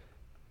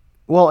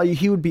 Well,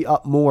 he would be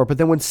up more, but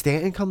then when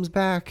Stanton comes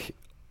back,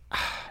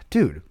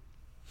 dude,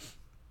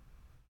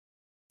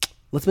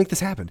 Let's make this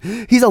happen.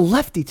 He's a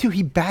lefty, too.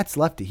 He bats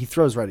lefty. He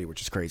throws righty,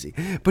 which is crazy.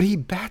 But he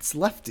bats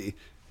lefty.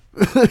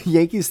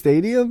 Yankee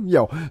Stadium?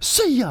 Yo,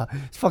 see ya.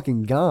 It's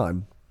fucking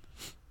gone.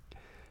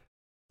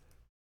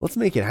 Let's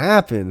make it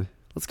happen.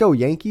 Let's go,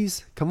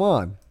 Yankees. Come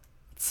on.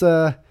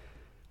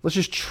 Let's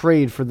just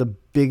trade for the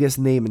biggest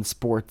name in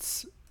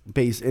sports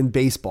in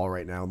baseball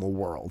right now in the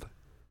world.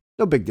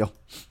 No big deal.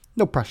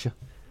 No pressure.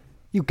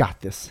 You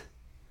got this.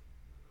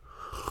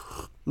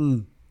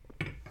 I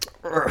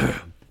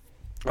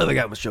think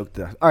I was choked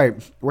to death. All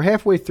right, we're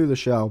halfway through the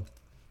show.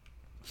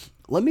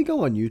 Let me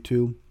go on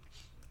YouTube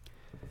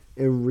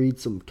and read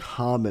some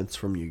comments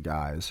from you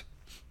guys,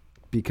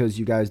 because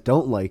you guys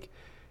don't like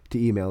to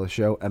email the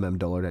show,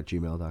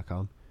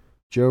 mmdullard@gmail.com.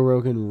 Joe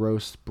Rogan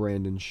roasts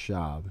Brandon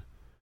Schaub.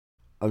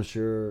 I'm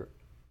sure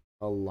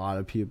a lot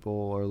of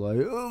people are like,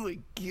 oh my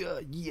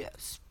God,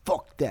 yes,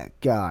 fuck that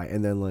guy.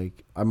 And then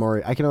like, I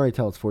can already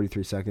tell it's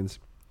 43 seconds.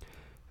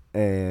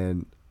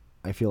 And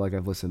I feel like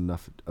I've listened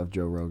enough of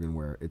Joe Rogan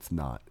where it's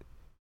not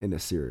in a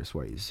serious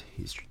way.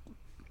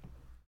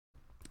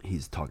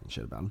 He's talking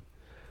shit about him.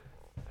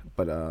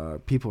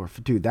 But people are,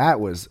 dude, that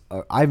was,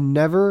 I've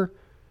never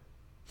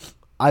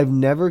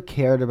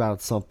cared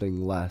about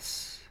something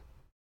less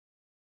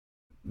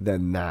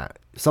than that.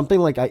 Something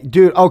like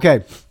dude,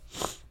 okay.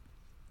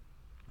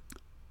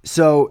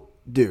 So,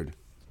 dude,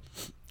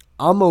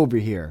 I'm over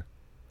here,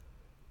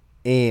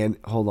 and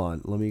hold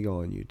on, let me go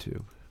on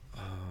YouTube.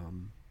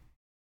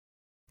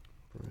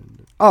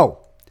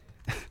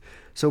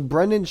 So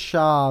Brendan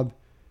Schaub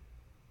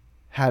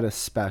had a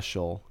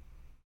special,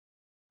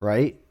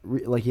 right?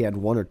 Like he had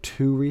one or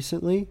two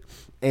recently,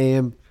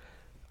 and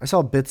I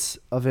saw bits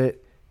of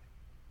it,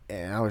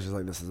 and I was just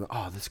like,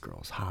 this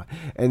girl's hot,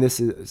 and it's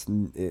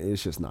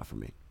just not for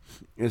me.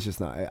 It's just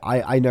not.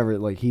 I never,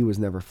 like, he was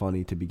never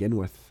funny to begin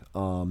with.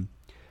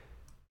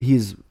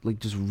 He's like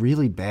just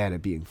really bad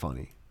at being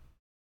funny.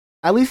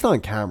 At least on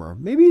camera.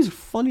 Maybe he's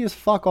funny as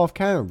fuck off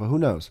camera, but who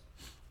knows?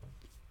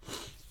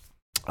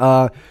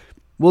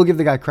 We'll give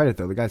the guy credit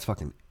though. The guy's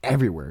fucking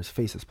everywhere. His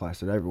face is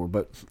plastered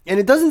everywhere. And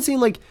it doesn't seem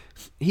like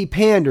he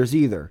panders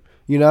either,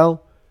 you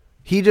know?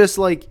 He just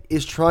like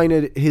is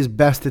trying his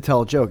best to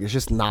tell a joke. It's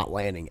just not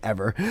landing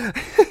ever.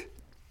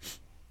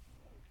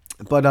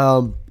 But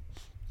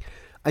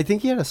I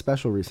think he had a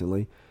special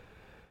recently,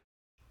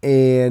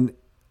 and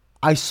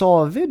I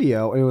saw a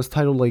video, and it was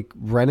titled like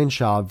Brendan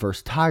Schaub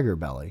versus Tiger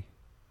Belly,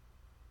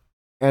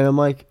 and I'm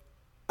like,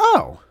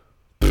 oh,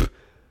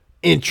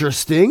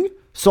 interesting.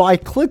 So I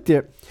clicked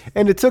it,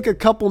 and it took a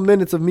couple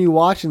minutes of me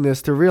watching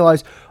this to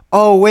realize,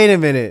 oh, wait a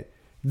minute,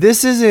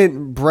 this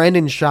isn't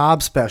Brendan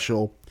Schaub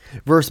special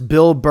versus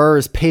Bill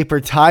Burr's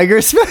Paper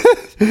Tiger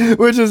special,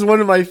 which is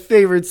one of my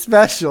favorite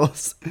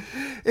specials.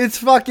 It's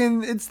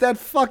that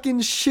fucking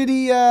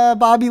shitty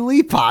Bobby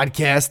Lee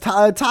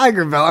podcast,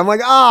 Tiger Belly. I'm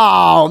like,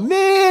 oh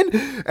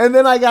man, and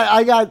then I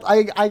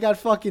got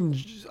fucking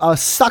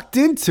sucked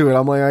into it.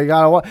 I'm like, I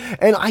gotta watch,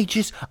 and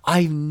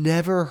I've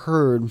never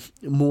heard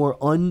more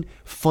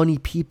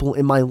unfunny people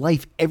in my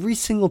life. Every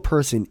single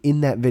person in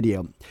that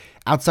video,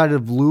 outside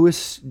of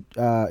Louis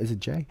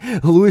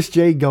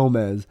J.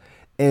 Gomez,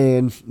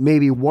 and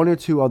maybe one or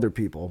two other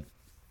people.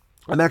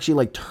 I'm actually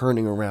like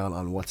turning around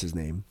on what's his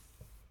name.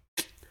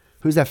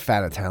 Who's that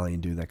fat Italian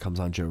dude that comes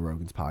on Joe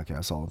Rogan's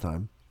podcast all the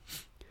time?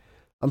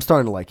 I'm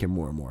starting to like him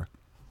more and more.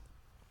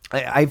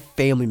 I have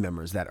family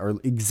members that are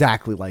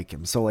exactly like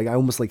him. So like I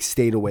almost like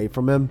stayed away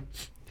from him.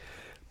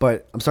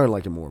 But I'm starting to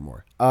like him more and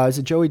more. Is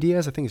it Joey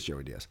Diaz? I think it's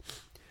Joey Diaz.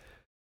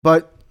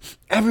 But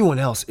everyone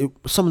else,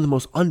 some of the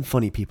most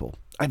unfunny people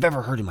I've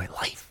ever heard in my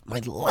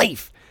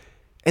life.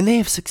 And they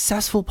have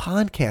successful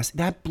podcasts.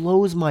 That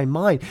blows my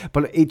mind.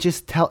 But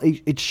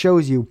it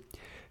shows you,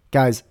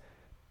 guys,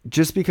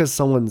 just because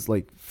someone's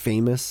like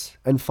famous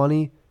and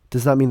funny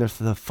does not mean they're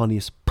the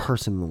funniest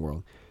person in the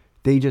world.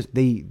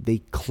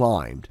 They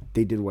climbed.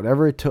 They did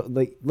whatever it took.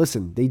 Like,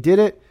 listen, they did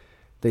it.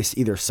 They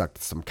either sucked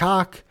some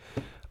cock.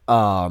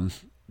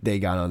 They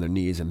got on their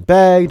knees and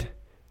begged.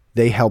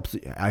 They helped.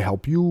 I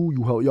help you.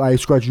 You help you. I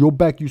scratch your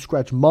back. You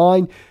scratch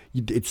mine.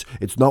 It's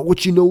not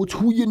what you know. It's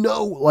who you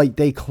know. Like,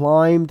 they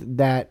climbed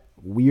that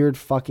weird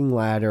fucking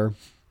ladder.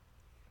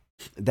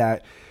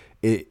 That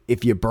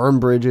if you burn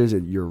bridges,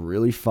 you're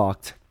really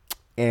fucked.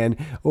 And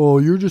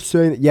you're just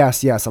saying that.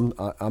 Yes.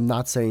 I'm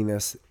not saying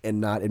this and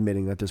not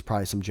admitting that there's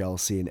probably some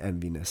jealousy and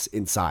enviness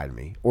inside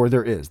me, or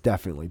there is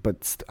definitely.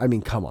 But I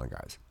mean, come on,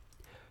 guys.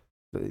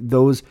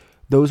 Those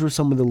were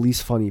some of the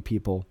least funny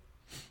people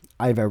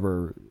I've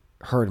ever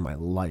heard in my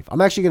life. I'm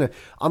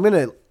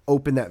gonna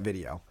open that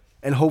video,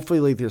 and hopefully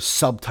like there's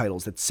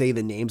subtitles that say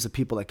the names of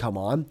people that come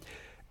on,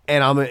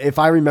 and if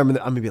I remember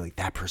that, I'm gonna be like,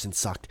 that person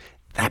sucked,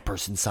 that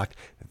person sucked,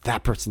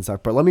 that person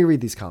sucked. But let me read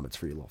these comments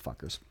for you little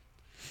fuckers.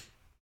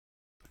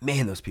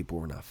 Man, those people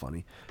were not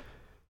funny.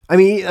 I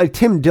mean,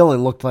 Tim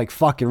Dillon looked like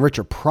fucking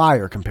Richard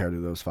Pryor compared to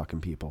those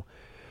fucking people.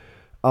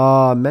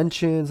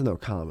 Mentions, no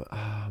comment.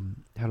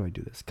 How do I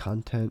do this?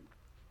 Content.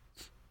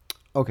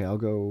 Okay, I'll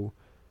go.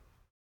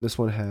 This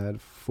one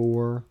had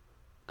 4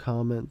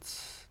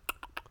 comments.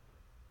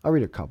 I'll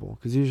read a couple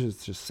because usually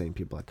it's just the same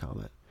people that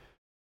comment.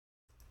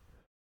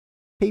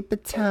 Paper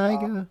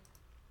Tiger.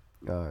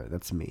 All right,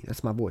 that's me.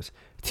 That's my voice.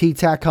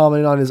 T-Tac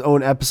commented on his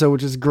own episode,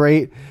 which is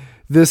great.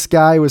 This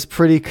guy was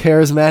pretty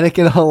charismatic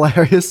and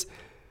hilarious.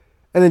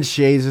 And then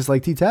Shay's just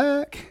like,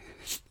 T-Tac.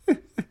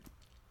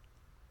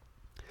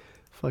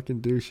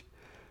 Fucking douche.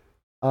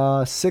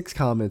 6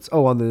 comments.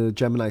 Oh, on the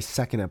Gemini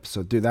second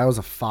episode. Dude, that was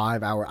a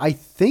 5-hour. I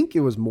think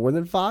it was more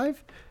than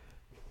 5.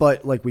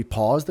 But, like, we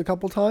paused a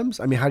couple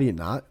times. I mean, how do you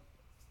not?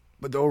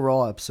 But the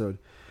overall episode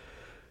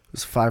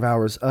was 5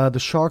 hours. The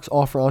Sharks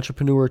offer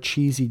entrepreneur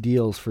cheesy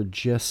deals for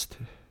just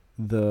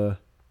the...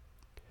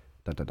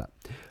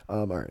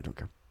 All right, don't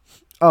care.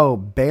 Oh,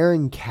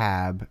 Baron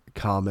Cab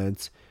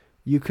comments,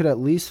 you could at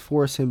least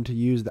force him to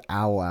use the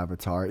owl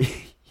avatar.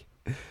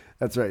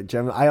 That's right,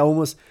 Gemini. I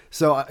was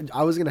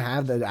going to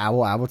have the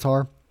owl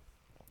avatar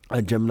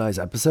on Gemini's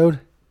episode,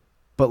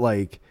 but,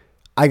 like,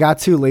 I got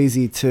too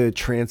lazy to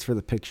transfer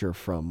the picture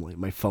from, like,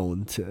 my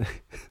phone to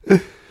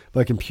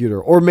my computer.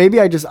 Or maybe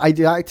I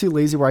got too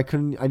lazy where I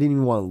didn't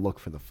even want to look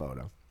for the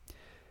photo.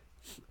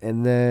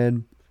 And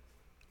then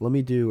let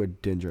me do a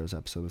Dindros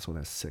episode. This one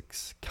has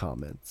 6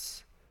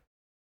 comments.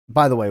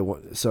 By the way,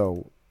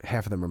 so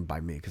half of them are by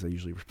me because I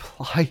usually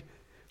reply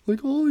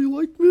like, oh, you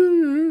like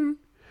me?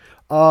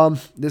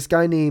 This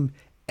guy named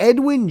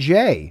Edwin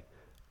J.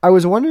 I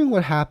was wondering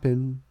what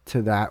happened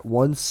to that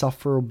one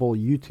sufferable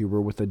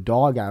YouTuber with a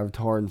dog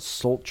avatar and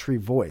sultry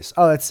voice.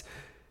 Oh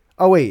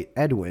wait,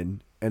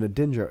 Edwin and a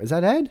Dindro. Is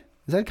that Ed?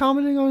 Is Ed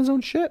commenting on his own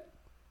shit?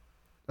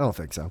 I don't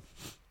think so.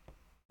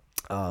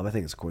 I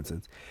think it's a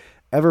coincidence.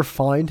 Ever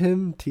find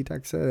him?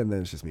 T-Tac said, and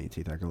then it's just me,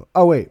 T-Tac.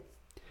 Oh wait.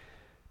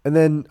 And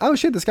then, oh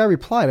shit, this guy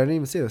replied. I didn't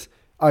even see this.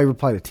 Oh, he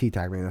replied to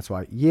T-Tac, man. That's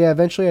why. Yeah,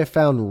 eventually I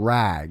found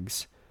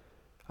Rags.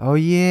 Oh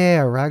yeah,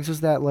 Rags was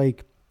that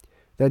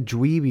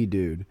dweeby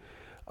dude.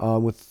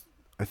 With,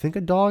 I think,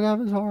 a dog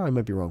avatar? I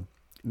might be wrong.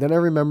 Then I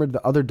remembered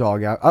the other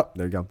dog there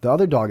you go. The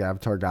other dog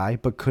avatar guy,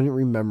 but couldn't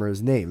remember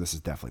his name. This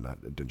is definitely not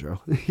a Dindro.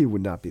 He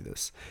would not be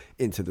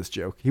into this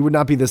joke. He would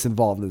not be this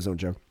involved in his own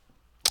joke.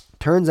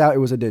 Turns out it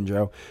was a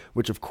Dindro,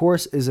 which of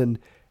course is an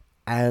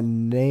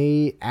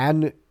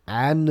anagram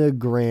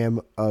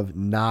of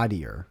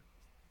naughtier.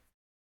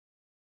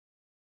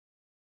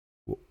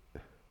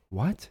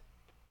 What?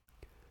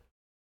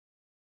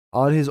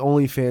 On his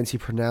OnlyFans, he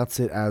pronounced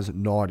it as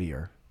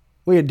naughtier.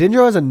 Wait, a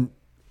Dindro has a...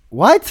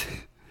 What?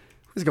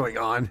 What's going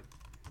on?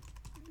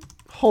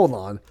 Hold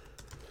on.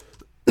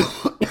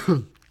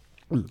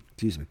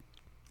 Excuse me.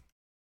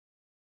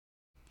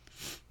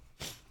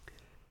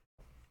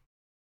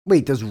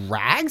 Wait, does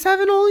Rags have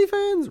an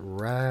OnlyFans?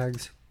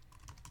 Rags.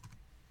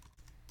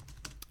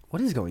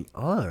 What is going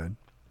on?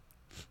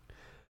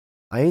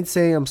 I ain't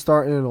saying I'm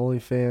starting an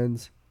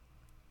OnlyFans.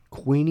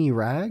 Queenie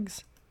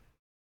Rags?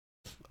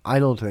 I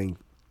don't think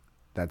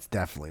that's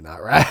definitely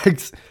not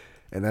Rags.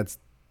 And that's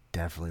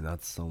definitely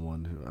not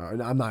someone who...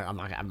 I'm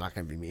not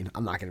going to be mean.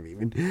 I'm not going to be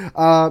mean.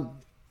 I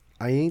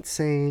ain't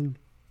saying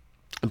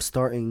I'm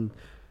starting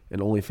an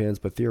OnlyFans,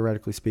 but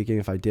theoretically speaking,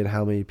 if I did,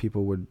 how many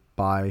people would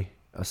buy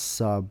a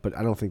sub? But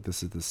I don't think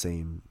this is the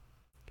same.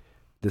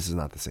 This is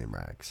not the same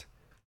Rags.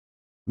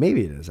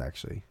 Maybe it is,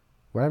 actually.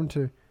 What happened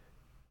to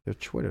their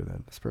Twitter,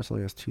 then? This person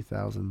only has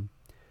 2,000...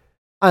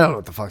 I don't know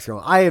what the fuck's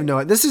going on. I have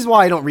no... This is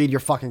why I don't read your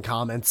fucking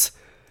comments.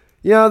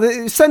 You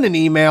know, send an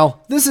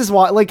email. This is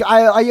why, like,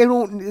 I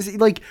don't,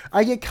 like,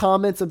 I get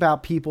comments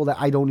about people that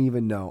I don't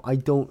even know. I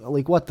don't,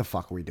 like, what the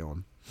fuck are we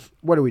doing?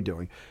 What are we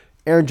doing?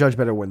 Aaron Judge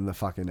better win the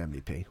fucking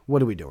MVP.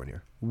 What are we doing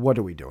here? What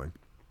are we doing?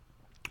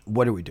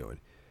 What are we doing?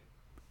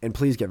 And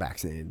please get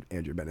vaccinated,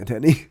 Andrew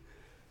Benintendi.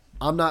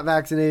 I'm not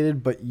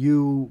vaccinated, but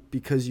you,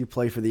 because you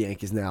play for the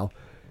Yankees now,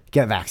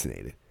 get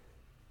vaccinated.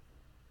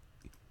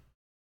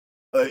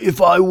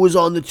 If I was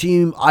on the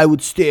team, I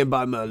would stand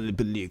by my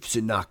beliefs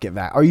and not get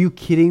vaccinated. Are you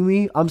kidding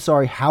me? I'm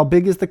sorry. How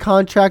big is the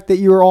contract that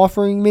you are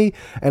offering me?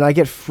 And I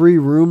get free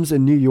rooms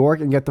in New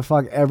York and get to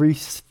fuck every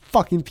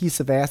fucking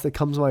piece of ass that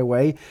comes my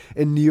way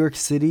in New York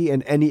City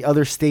and any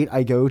other state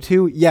I go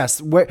to?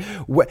 Yes.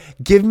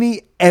 Give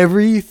me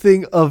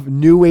everything of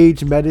new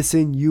age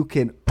medicine you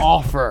can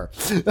offer.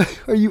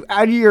 Are you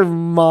out of your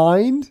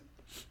mind?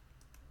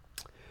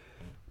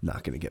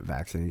 Not going to get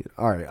vaccinated.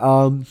 All right.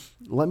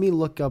 Let me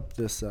look up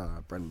this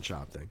Brendan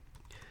Schaub thing.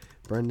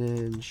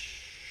 Brendan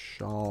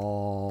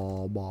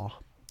Schaub.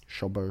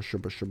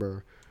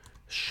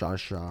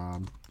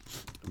 Shasha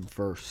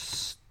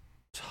versus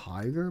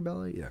Tiger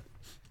Belly? Yeah.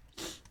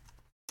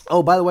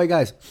 Oh, by the way,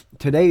 guys,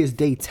 today is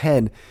day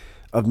 10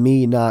 of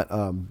me not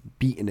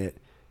beating it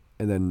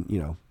and then, you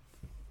know,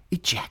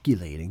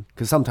 ejaculating.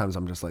 Because sometimes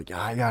I'm just like,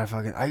 I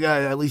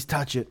gotta at least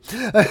touch it.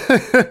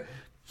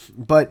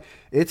 But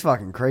it's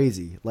fucking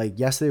crazy. Like,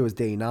 yesterday was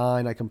day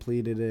 9. I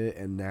completed it.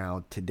 And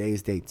now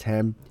today's day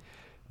 10.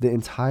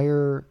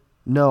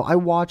 I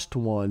watched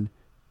one.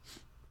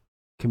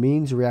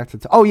 Comedians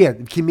reacted to... Oh, yeah.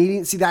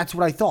 Comedians... See, that's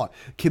what I thought.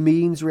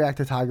 Comedians react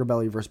to Tiger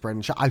Belly versus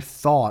Brendan Schaub. I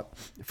thought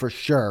for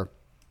sure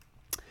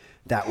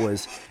that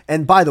was...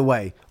 And by the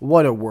way,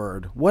 what a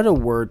word. What a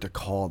word to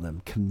call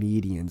them.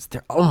 Comedians.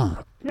 They're...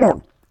 Oh,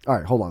 all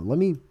right, hold on. Let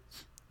me...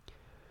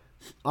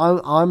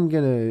 I'm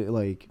gonna,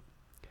 like...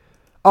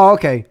 Oh,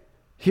 okay.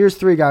 Here's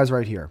 3 guys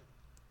right here.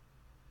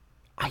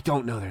 I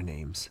don't know their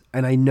names,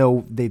 and I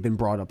know they've been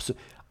brought up. So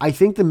I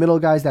think the middle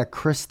guy is that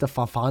Chris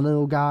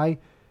Stefano guy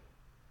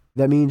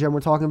that me and Jen were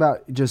talking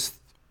about. Just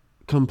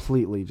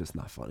completely, just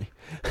not funny.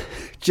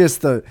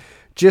 just a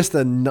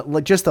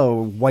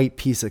white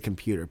piece of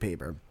computer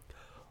paper.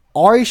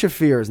 Ari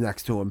Shaffir is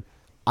next to him.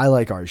 I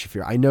like Ari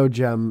Shaffir. I know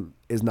Jem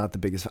is not the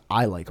biggest.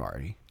 I like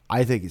Ari.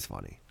 I think he's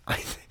funny.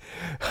 I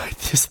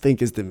just think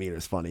his demeanor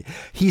is funny.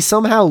 He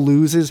somehow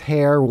loses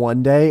hair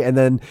one day, and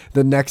then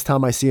the next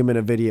time I see him in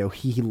a video,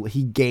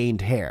 he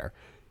gained hair.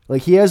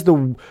 Like, he has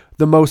the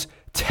most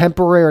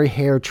temporary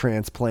hair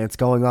transplants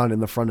going on in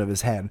the front of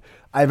his head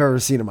I've ever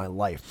seen in my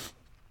life.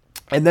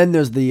 And then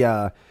there's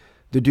the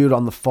dude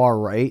on the far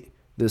right,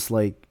 this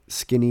like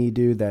skinny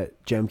dude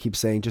that Jem keeps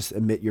saying, just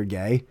admit you're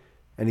gay,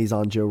 and he's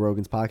on Joe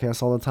Rogan's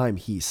podcast all the time.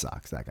 He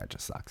sucks. That guy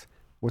just sucks.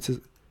 What's his?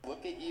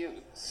 Look at you,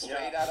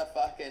 straight out of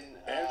fucking.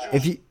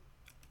 If you.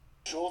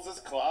 Schultz's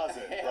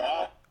closet,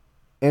 bro.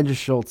 Andrew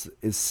Schultz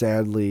is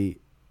sadly,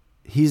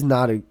 he's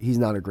not a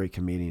great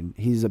comedian.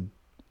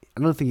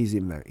 I don't think he's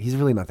even that. He's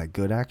really not that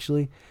good,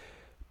 actually.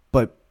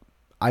 But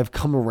I've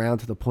come around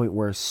to the point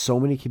where so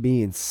many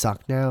comedians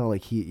suck now.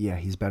 Like,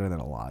 he's better than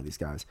a lot of these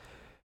guys.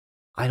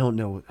 I don't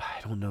know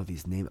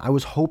these names. I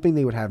was hoping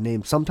they would have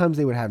names. Sometimes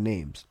they would have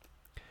names.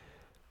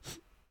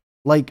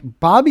 Like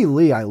Bobby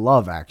Lee, I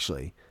love,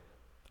 actually.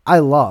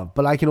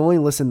 But I can only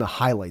listen to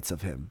highlights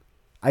of him.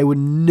 I would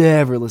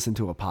never listen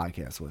to a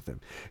podcast with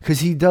him because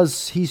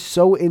he's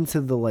so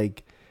into the,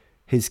 like,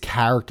 his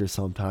character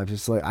sometimes.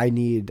 It's like, I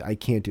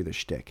can't do the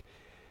shtick.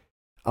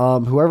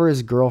 Whoever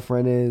his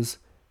girlfriend is,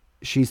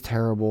 she's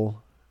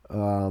terrible.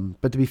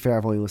 But to be fair,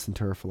 I've only listened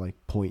to her for like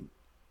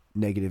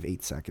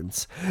 -8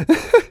 seconds.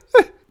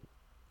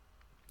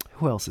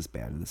 Who else is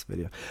bad in this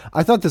video?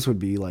 I thought this would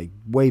be like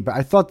way bad.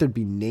 I thought there'd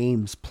be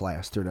names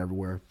plastered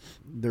everywhere.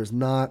 There's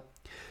not.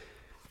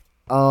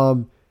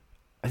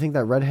 I think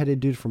that redheaded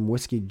dude from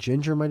Whiskey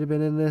Ginger might have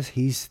been in this.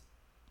 He's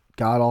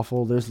god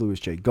awful. There's Luis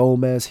J.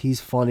 Gomez. He's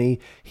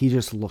funny. He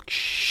just looks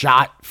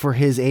shot for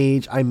his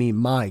age. I mean,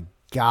 my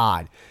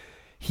God.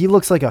 He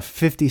looks like a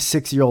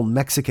 56-year-old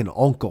Mexican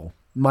uncle.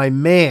 My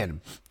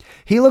man.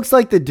 He looks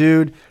like the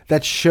dude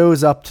that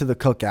shows up to the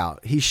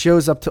cookout. He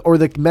shows up to the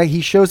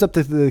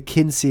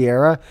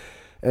quinceañera,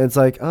 and it's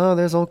like, oh,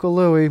 there's Uncle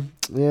Louie.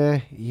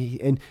 Yeah,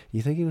 and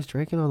you think he was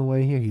drinking on the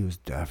way here? He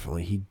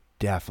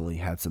definitely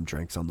had some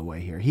drinks on the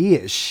way here.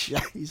 He's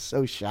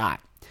so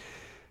shot.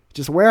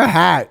 Just wear a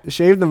hat,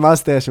 shave the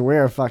mustache, and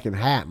wear a fucking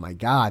hat. My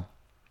God.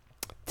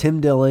 Tim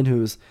Dillon,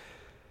 who's,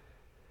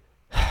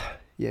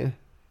 yeah,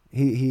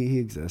 he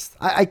exists.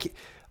 I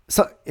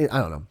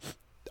don't know.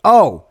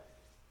 Oh,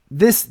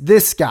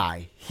 this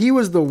guy, he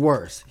was the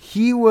worst.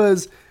 He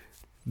was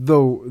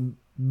the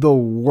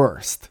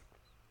worst.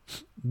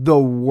 The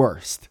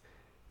worst.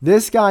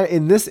 This guy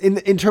in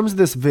terms of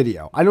this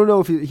video, I don't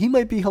know if he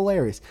might be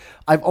hilarious.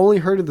 I've only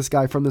heard of this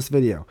guy from this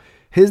video.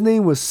 His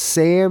name was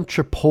Sam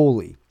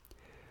Tripoli.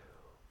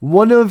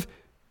 One of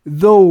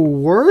the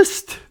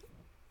worst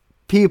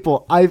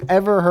people I've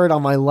ever heard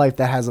on my life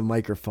that has a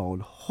microphone.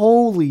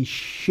 Holy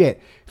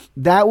shit.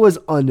 That was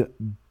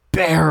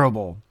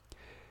unbearable.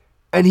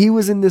 And he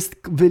was in this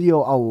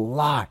video a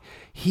lot.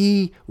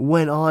 He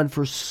went on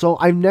for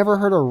I've never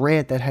heard a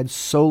rant that had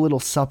so little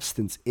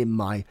substance in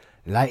my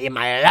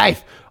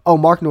life. Oh,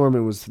 Mark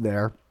Norman was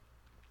there.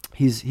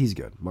 He's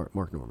good. Mark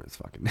Norman is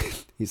fucking,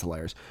 he's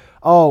hilarious.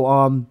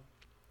 Oh,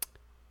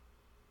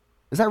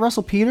 is that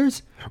Russell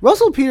Peters?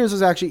 Russell Peters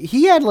was actually,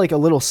 he had like a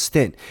little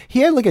stint.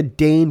 He had like a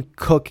Dane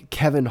Cook,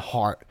 Kevin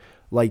Hart,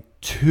 like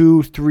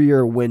 2-3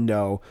 year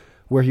window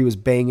where he was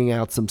banging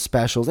out some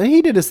specials, and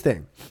he did his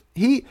thing.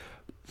 He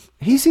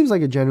seems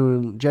like a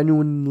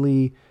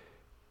genuinely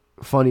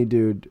funny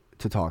dude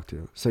to talk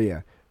to. So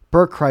yeah,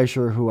 Bert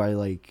Kreischer, who I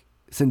like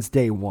since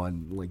day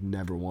one, like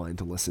never wanted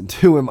to listen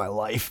to in my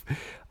life.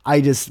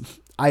 I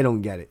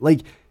don't get it.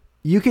 Like,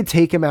 you could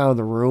take him out of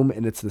the room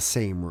and it's the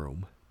same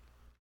room.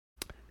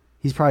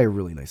 He's probably a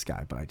really nice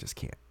guy, but I just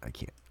can't.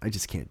 I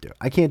just can't do it.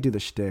 I can't do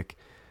the shtick.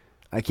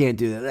 I can't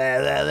do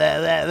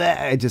that.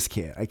 I just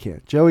can't. I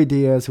can't. Joey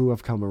Diaz, who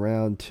I've come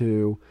around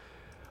to.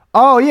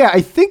 Oh, yeah,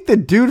 I think the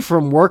dude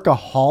from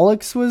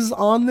Workaholics was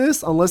on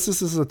this, unless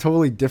this is a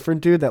totally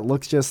different dude that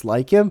looks just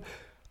like him.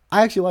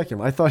 I actually like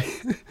him.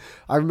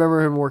 I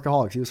remember him in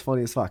Workaholics. He was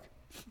funny as fuck.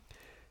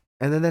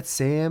 And then that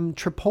Sam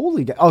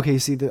Tripoli guy. Okay,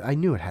 see, I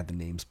knew it had the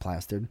names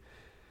plastered.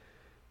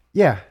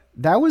 Yeah,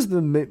 that was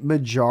the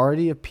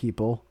majority of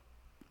people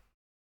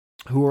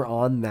who were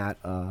on that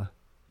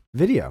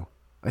video.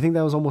 I think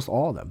that was almost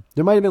all of them.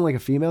 There might have been like a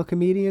female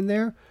comedian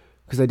there,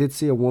 because I did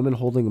see a woman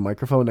holding a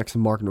microphone next to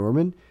Mark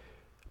Norman.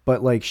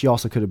 But like, she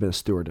also could have been a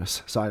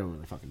stewardess, so I don't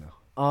really fucking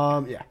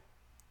know. Yeah.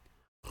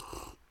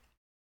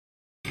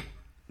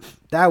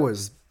 That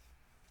was,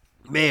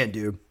 man,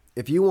 dude.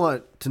 If you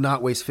want to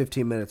not waste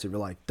 15 minutes of your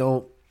life,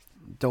 don't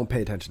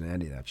pay attention to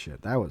any of that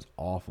shit. That was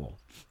awful.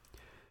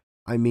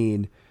 I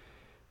mean,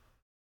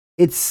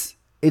 it's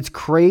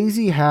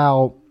crazy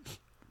how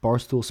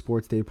Barstool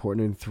Sports Dave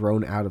Portnoy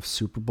thrown out of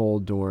Super Bowl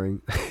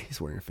during. He's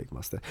wearing a fake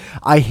mustache.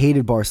 I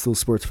hated Barstool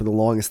Sports for the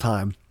longest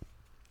time.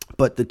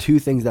 But the two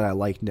things that I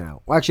like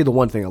now, well, actually the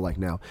one thing I like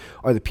now,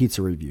 are the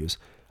pizza reviews.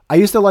 I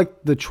used to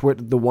like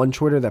the one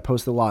Twitter that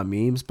posted a lot of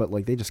memes, but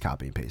like they just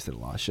copy and pasted a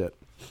lot of shit.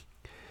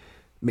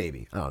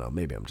 Maybe. I don't know.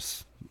 Maybe I'm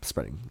just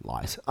spreading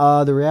lies.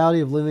 The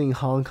reality of living in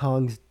Hong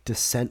Kong's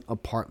Descent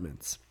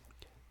Apartments.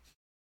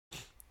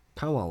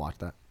 Kind of want to watch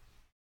that.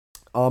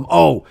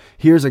 Oh,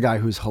 here's a guy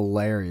who's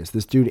hilarious.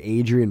 This dude,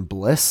 Adrian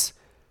Bliss.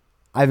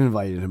 I've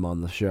invited him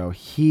on the show.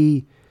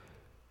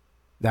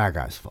 That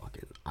guy's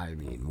fucking, I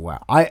mean,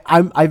 wow.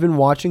 I've been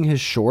watching his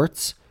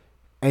shorts,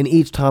 and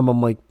each time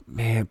I'm like,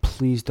 man,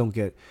 please don't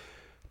get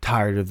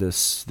tired of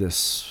this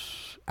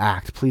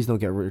act. Please don't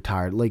get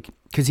retired. Like,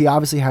 because he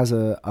obviously has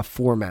a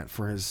format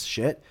for his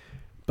shit,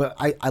 but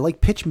I like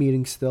pitch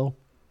meetings still.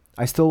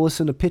 I still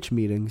listen to pitch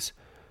meetings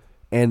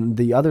and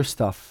the other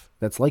stuff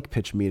that's like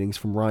pitch meetings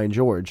from Ryan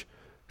George.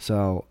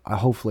 So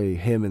hopefully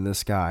him and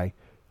this guy,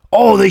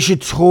 they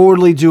should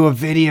totally do a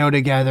video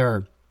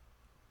together.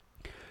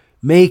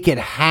 Make it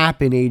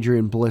happen,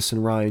 Adrian Bliss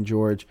and Ryan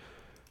George.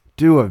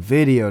 Do a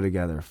video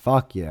together.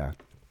 Fuck yeah.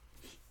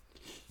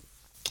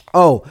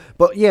 Oh,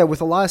 but yeah, with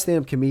a lot of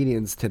stand-up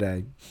comedians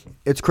today,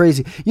 it's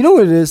crazy. You know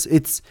what it is?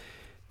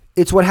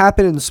 It's what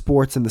happened in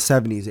sports in the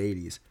 70s,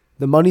 80s.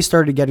 The money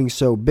started getting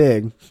so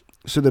big,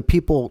 so the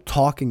people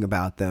talking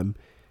about them,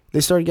 they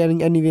started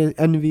getting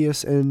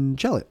envious and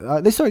jealous.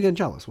 They started getting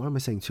jealous. Why am I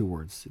saying two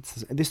words?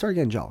 They started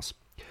getting jealous.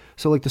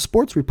 So like the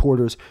sports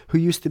reporters who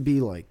used to be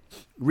like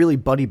really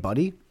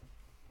buddy-buddy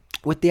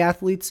with the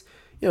athletes,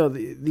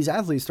 these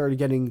athletes started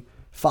getting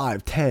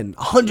 5, 10,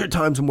 100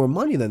 times more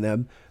money than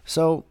them.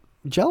 So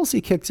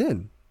jealousy kicks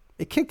in.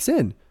 It kicks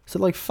in. So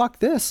like, fuck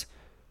this.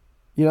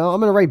 I'm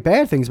going to write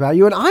bad things about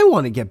you, and I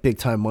want to get big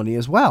time money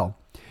as well.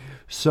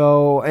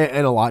 So,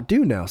 and a lot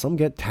do now. Some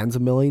get tens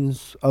of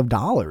millions of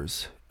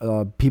dollars.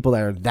 People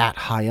that are that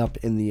high up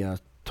in the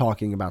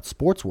talking about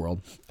sports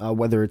world,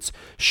 whether it's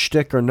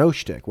shtick or no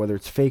shtick, whether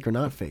it's fake or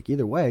not fake.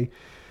 Either way,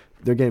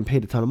 they're getting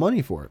paid a ton of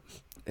money for it.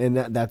 And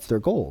that's their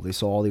goal. They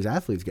saw all these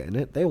athletes getting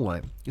it. They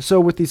want it. So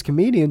with these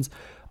comedians,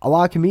 a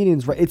lot of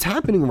comedians, it's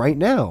happening right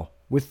now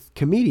with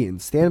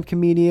comedians, stand-up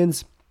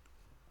comedians.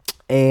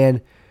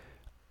 And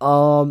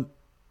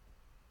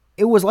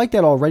it was like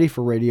that already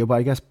for radio, but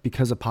I guess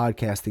because of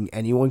podcasting,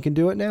 anyone can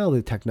do it now.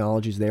 The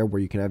technology's there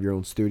where you can have your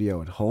own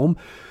studio at home.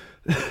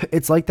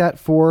 It's like that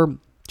for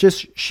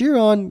just sheer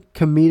on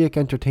comedic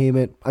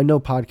entertainment. I know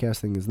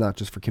podcasting is not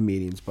just for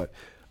comedians, but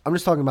I'm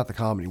just talking about the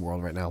comedy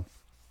world right now.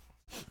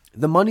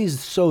 The money's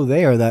so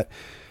there that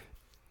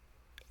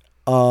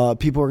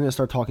people are going to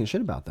start talking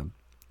shit about them.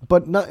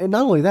 But not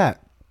only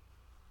that,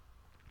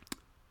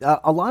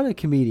 a lot of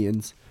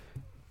comedians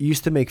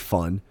used to make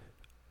fun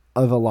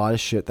of a lot of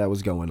shit that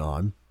was going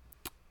on.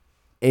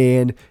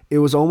 And it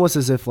was almost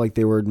as if like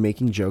they were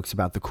making jokes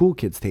about the cool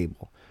kids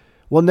table.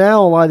 Well,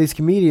 now a lot of these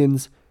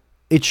comedians,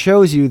 it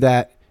shows you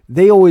that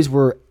they always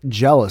were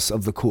jealous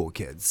of the cool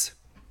kids.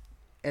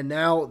 And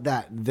now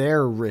that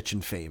they're rich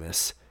and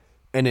famous,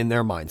 and in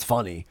their minds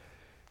funny,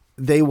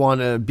 they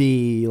want to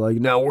be like,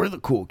 no, we're the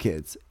cool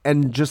kids.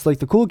 And just like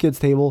the cool kids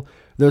table,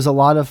 there's a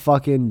lot of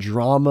fucking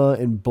drama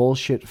and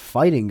bullshit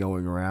fighting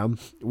going around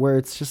where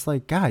it's just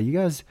like, God, you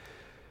guys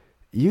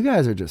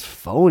are just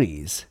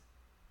phonies.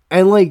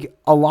 And like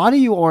a lot of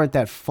you aren't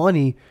that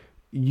funny.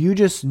 You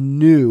just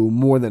knew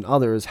more than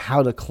others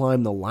how to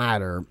climb the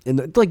ladder.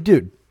 And like,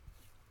 dude,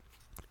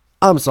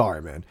 I'm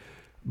sorry, man,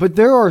 but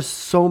there are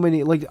so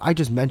many, like I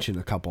just mentioned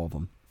a couple of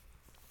them.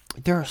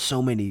 There are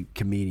so many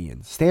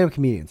comedians, stand-up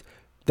comedians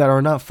that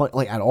are not fun,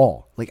 like at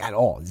all,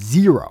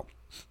 zero.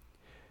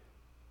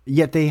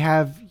 Yet they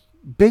have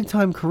big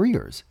time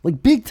careers,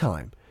 like big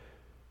time.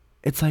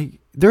 It's like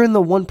they're in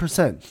the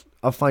 1%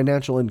 of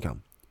financial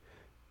income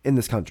in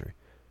this country.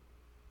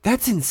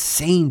 That's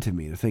insane to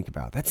me to think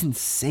about. That's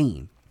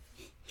insane.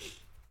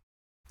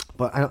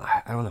 But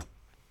I don't know.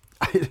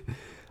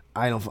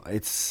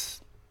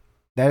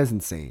 That is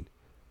insane.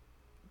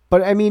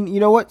 But I mean, you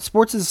know what?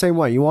 Sports is the same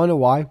way. You want to know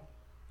why?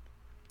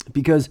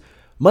 Because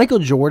Michael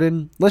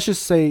Jordan, let's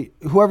just say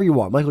whoever you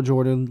want, Michael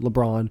Jordan,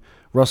 LeBron,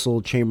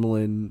 Russell,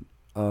 Chamberlain,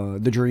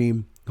 the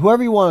Dream,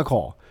 whoever you want to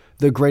call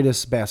the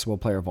greatest basketball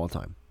player of all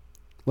time.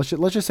 Let's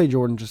just say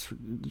Jordan,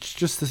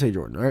 just to say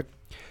Jordan, all right?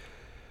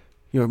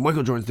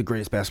 Michael Jordan's the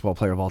greatest basketball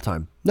player of all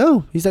time.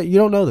 No, he's not. You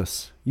don't know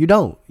this. You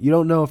don't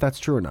know if that's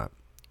true or not.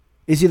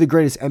 Is he the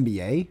greatest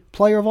NBA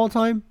player of all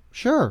time?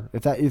 Sure.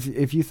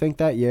 If you think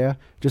that, yeah.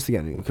 Just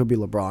again, it could be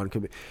LeBron, it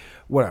could be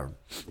whatever.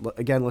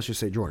 Again, let's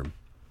just say Jordan.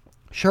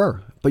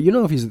 Sure, but you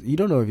don't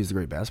know if he's the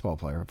great basketball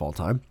player of all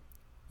time.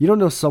 You don't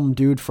know some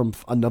dude from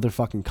another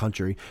fucking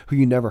country who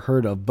you never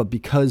heard of, but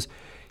because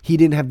he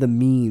didn't have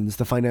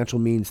the financial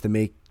means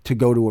to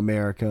go to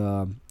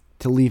America,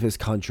 to leave his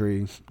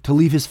country, to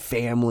leave his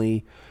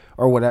family,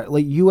 or whatever.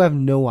 Like, you have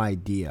no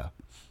idea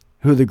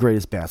who the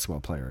greatest basketball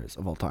player is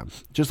of all time.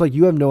 Just like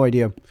you have no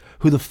idea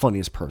who the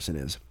funniest person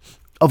is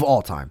of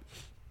all time.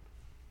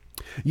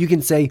 You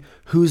can say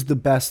who's the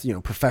best,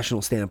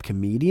 professional stand-up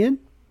comedian,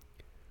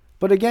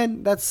 But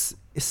again, it's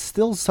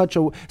still such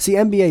a... See,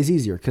 NBA is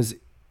easier because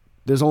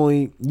there's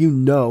only,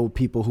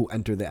 people who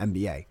enter the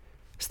NBA.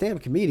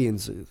 Stand-up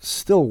comedians is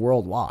still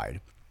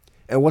worldwide.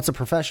 And what's a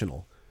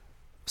professional?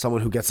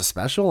 Someone who gets a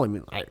special? I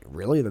mean,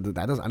 really? That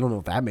doesn't... I don't know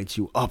if that makes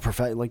you a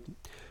professional. Like,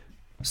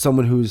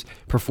 someone who's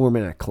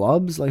performing at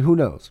clubs? Like, who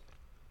knows?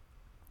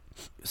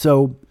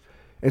 So,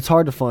 it's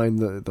hard to find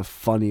the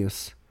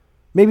funniest...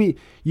 Maybe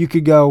you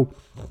could go,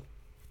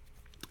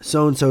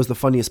 so-and-so is the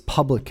funniest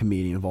public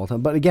comedian of all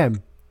time. But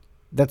again,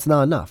 that's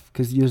not enough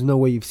because there's no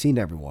way you've seen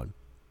everyone.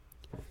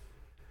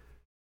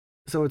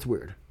 So it's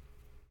weird.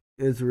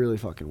 It's really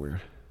fucking weird.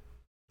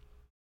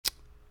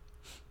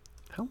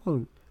 How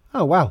long?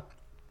 Oh, wow.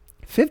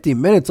 50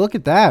 minutes. Look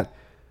at that.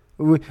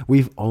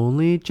 We've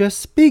only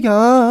just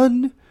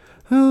begun.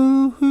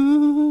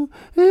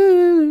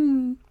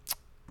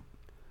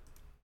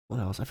 What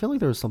else? I feel like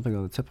there was something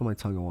on the tip of my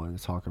tongue I wanted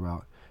to talk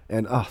about.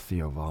 And,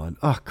 Theo Vaughn.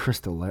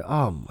 Crystal Lake.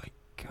 Oh, my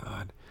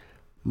God.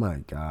 My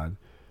God.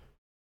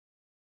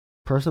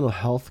 Personal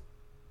health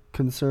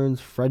concerns.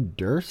 Fred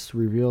Durst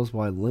reveals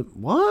why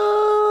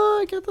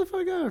What? Get the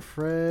fuck out.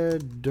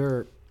 Fred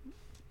Durst.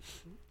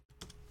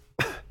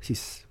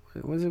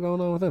 What is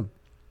going on with him?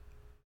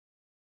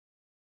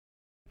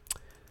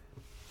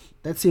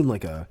 That seemed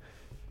like a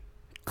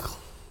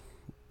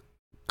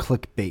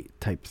clickbait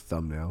type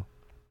thumbnail.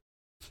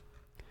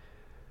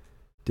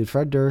 Did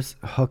Fred Durst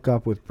hook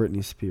up with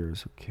Britney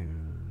Spears? Who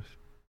cares?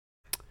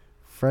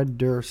 Fred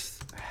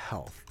Durst's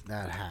health.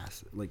 That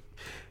has...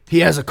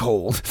 he has a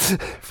cold.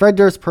 Fred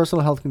Durst's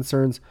personal health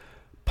concerns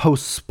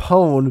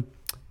postpone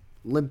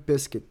Limp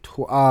Bizkit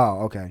tour.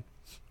 Oh, okay.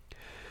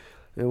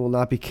 It will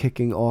not be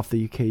kicking off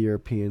the UK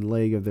European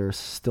leg of their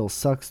Still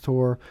Sucks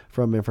tour.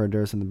 From Fred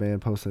Durst and the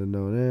band posted a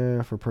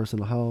note for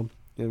personal health.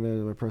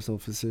 And my personal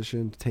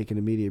physician to take an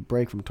immediate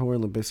break from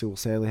touring. Limp Bizkit will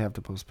sadly have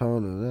to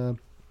postpone.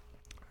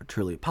 I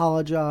truly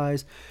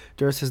apologize.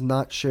 Durst has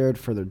not shared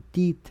further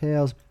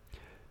details.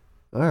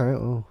 All right.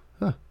 Oh,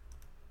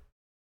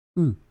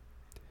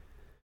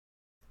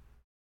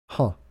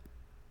 huh.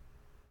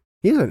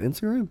 He has an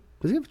Instagram.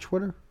 Does he have a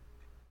Twitter?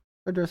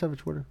 Or Durst have a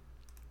Twitter?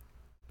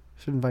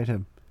 Should invite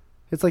him.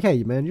 It's like,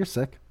 hey, man, you're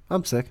sick.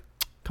 I'm sick.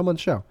 Come on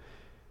the show.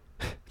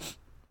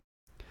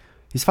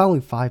 He's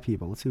following 5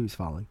 people. Let's see who he's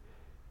following.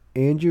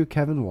 Andrew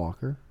Kevin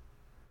Walker.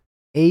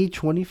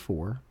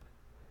 A24.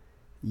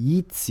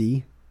 Yeezy.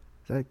 Is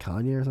that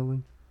Kanye or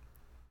something?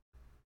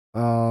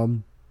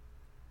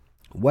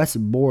 Wes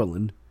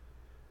Borland.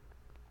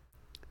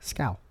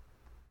 Scow.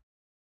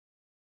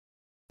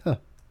 Huh.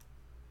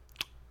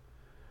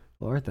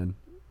 All right then.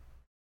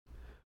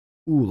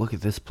 Ooh, look at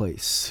this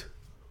place.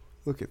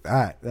 Look at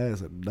that. That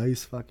is a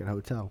nice fucking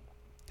hotel.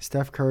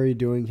 Steph Curry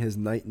doing his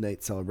night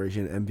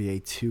celebration at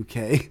NBA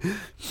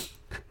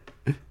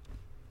 2K.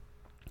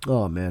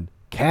 Oh, man.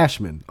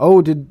 Cashman.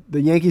 Oh, did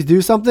the Yankees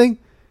do something?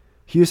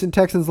 Houston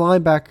Texans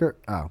linebacker.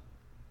 Oh.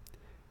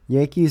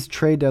 Yankees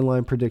trade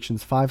deadline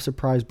predictions. 5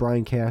 surprise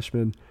Brian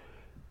Cashman.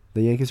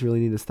 The Yankees really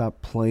need to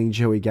stop playing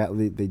Joey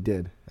Gatley. They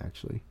did,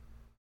 actually.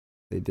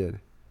 They did.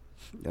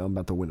 Now I'm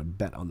about to win a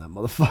bet on that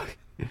motherfucker.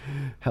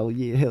 Hell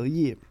yeah, hell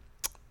yeah.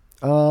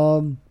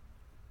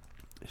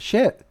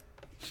 Shit.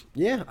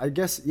 Yeah, I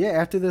guess,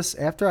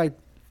 after I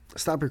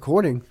stop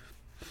recording,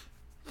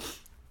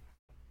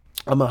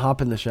 I'm going to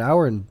hop in the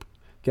shower and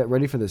get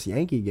ready for this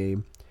Yankee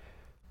game.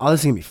 Oh, this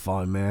is going to be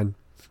fun, man.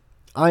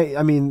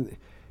 I mean,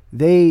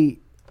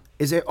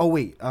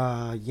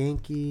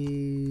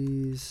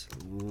 Yankees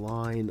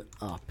line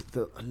up.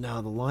 The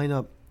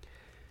lineup,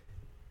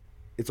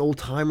 it's Old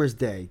Timers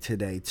Day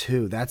today,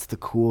 too. That's the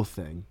cool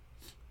thing.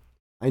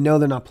 I know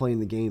they're not playing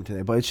the game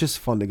today, but it's just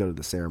fun to go to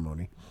the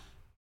ceremony.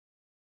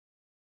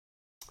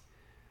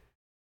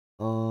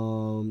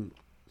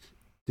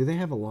 Do they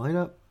have a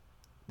lineup?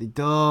 They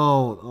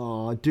don't.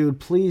 Oh, dude,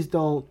 please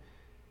don't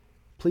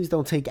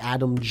take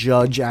Adam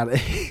Judge out of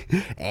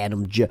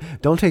Adam Judge.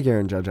 Don't take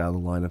Aaron Judge out of the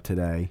lineup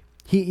today.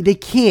 They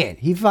can't.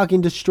 He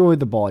fucking destroyed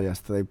the ball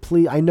yesterday.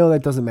 Please, I know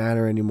that doesn't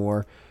matter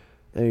anymore.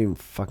 I don't even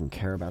fucking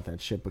care about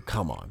that shit, but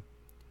come on.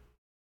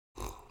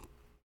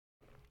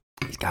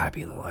 He's gotta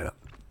be in the lineup.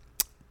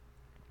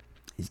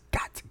 He's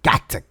got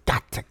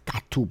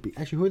to be.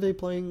 Actually, who are they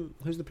playing?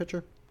 Who's the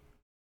pitcher?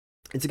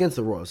 It's against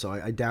the Royals, so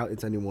I doubt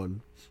it's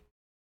anyone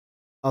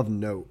of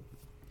note.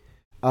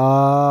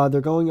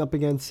 They're going up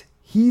against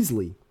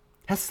Hesley.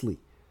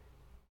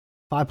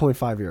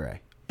 5.5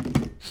 ERA.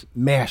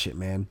 Mash it,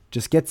 man.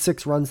 Just get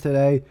 6 runs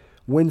today.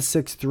 Win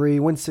 6-3.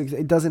 Win 6.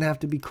 It doesn't have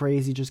to be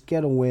crazy. Just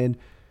get a win.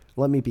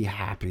 Let me be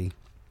happy.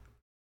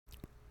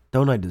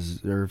 Don't I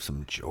deserve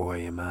some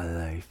joy in my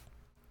life?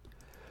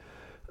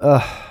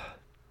 Oh,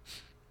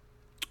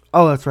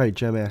 that's right.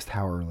 Jem asked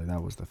how early.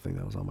 That was the thing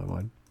that was on my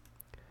mind.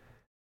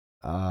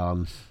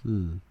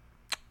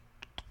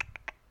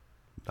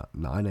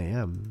 9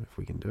 a.m. if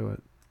we can do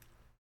it.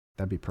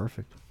 That'd be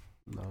perfect.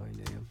 9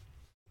 a.m.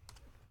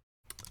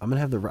 I'm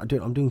gonna have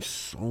dude, I'm doing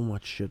so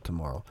much shit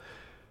tomorrow.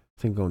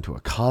 I think I'm going to a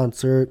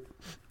concert,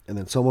 and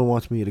then someone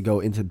wants me to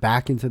go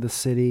back into the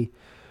city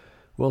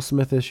Will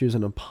Smith issues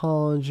an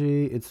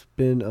apology. It's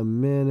been a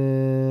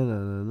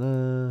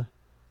minute.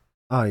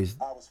 Oh, he's.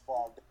 I was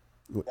fogged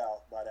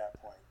out by that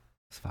point.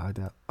 It's fogged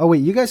out. Oh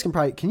wait, you guys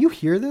can you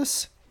hear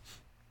this?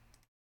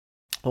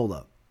 Hold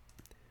up.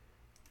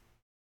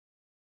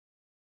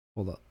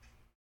 Hold up.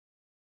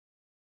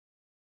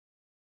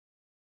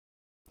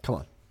 Come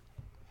on.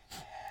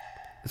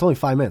 It's only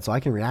 5 minutes, so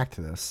I can react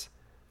to this,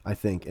 I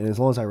think. And as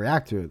long as I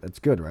react to it, that's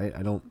good, right?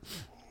 I don't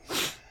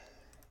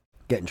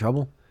get in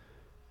trouble.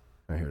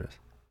 All right, here it is.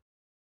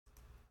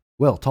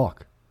 Will,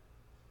 talk.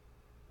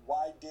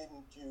 Why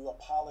didn't you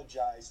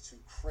apologize to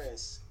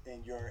Chris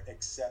in your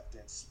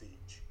acceptance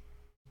speech?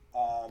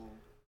 I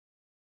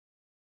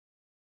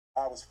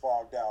was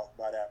fogged out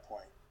by that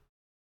point.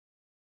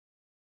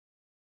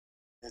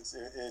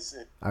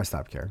 I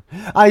stopped caring.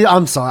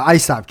 I'm sorry. I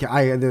stopped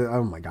caring.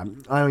 Oh my god.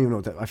 I don't even know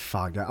what that. I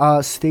fogged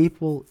out.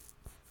 Staple.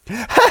 He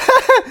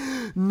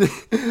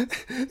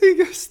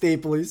goes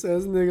staple. He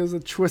says, "Niggas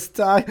a twist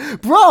tie,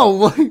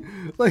 bro."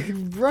 Like,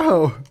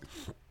 bro.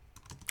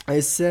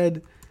 I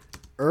said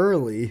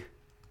early.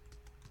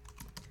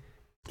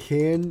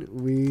 Can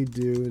we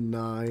do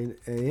 9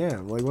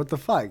 a.m.? Like, what the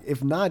fuck?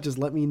 If not, just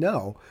let me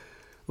know.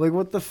 Like,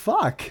 what the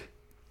fuck?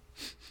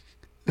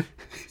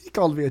 He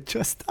called me a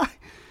twist tie.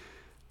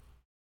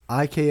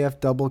 IKF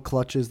double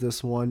clutches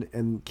this one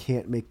and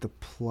can't make the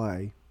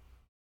play.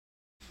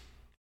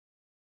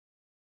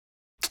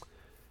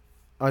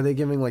 Are they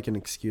giving like an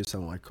excuse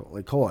on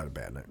Cole had a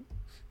bad night?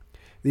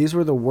 These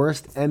were the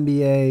worst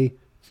NBA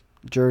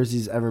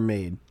jerseys ever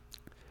made.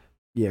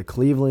 Yeah,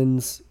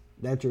 Cleveland's,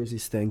 that jersey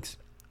stinks.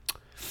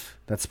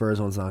 That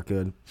Spurs one's not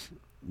good.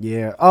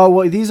 Yeah.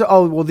 Those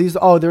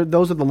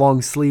are the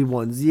long sleeve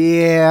ones.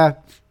 Yeah.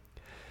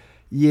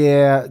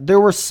 Yeah, there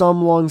were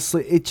some long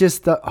sleeve. It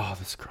just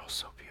this girl's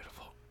so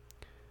beautiful.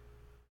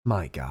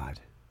 My God.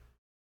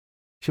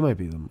 This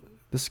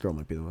girl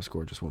might be the most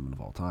gorgeous woman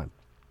of all time.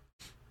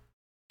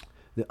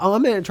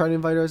 I'm going to try to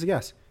invite her as a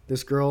guest.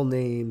 This girl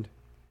named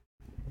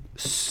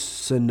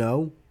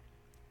Snoh,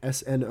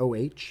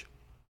 S-N-O-H.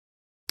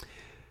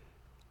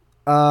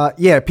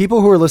 Yeah,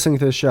 people who are listening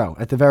to the show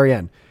at the very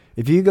end,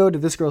 if you go to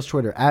this girl's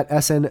Twitter at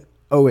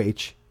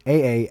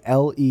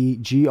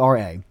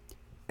SNOHAALEGRA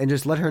and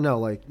just let her know,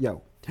 like,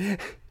 yo,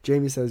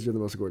 Jamie says you're the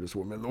most gorgeous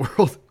woman in the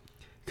world.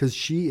 Because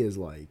she is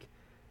like,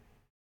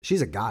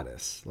 she's a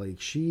goddess.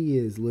 Like, she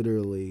is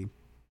literally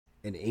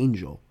an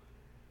angel.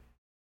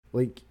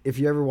 Like, if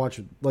you ever watch,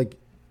 like,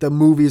 the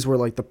movies where,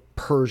 like, the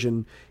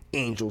Persian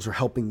angels are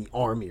helping the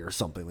army or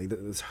something, like,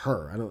 it's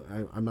her.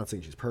 I'm not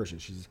saying she's Persian.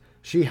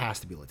 She has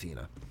to be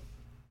Latina.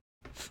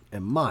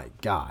 And my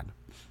God.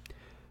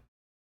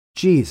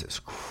 Jesus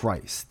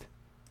Christ.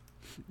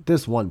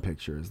 This one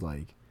picture is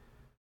like,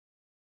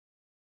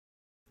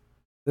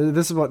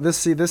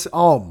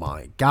 oh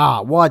my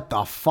God, what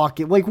the fuck?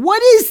 Like,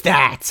 what is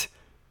that?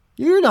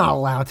 You're not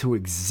allowed to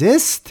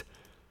exist.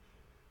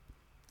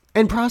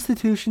 And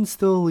prostitution's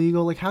still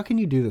illegal. Like, how can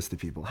you do this to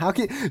people?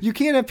 You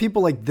can't have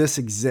people like this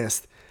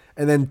exist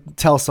and then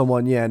tell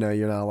someone, yeah, no,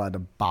 you're not allowed to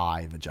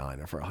buy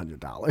vagina for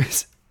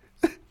 $100.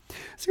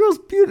 This girl's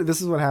beautiful.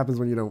 This is what happens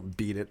when you don't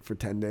beat it for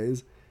 10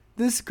 days.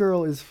 This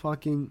girl is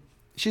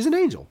she's an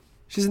angel.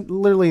 She's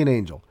literally an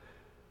angel.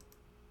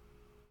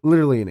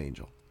 Literally an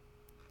angel.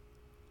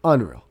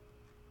 Unreal.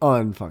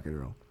 Unfucking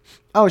real.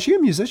 Oh, is she a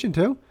musician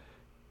too?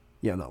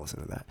 Yeah, I'm not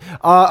listening to that.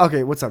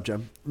 Okay, what's up,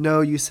 Jem? No,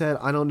 you said,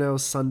 I don't know,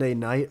 Sunday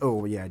night.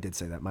 Oh, yeah, I did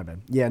say that. My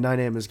bad. Yeah, 9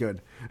 a.m. is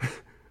good.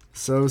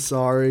 So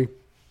sorry.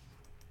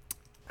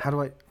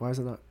 Why is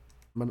it not?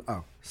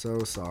 Oh,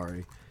 so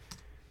sorry.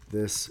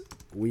 This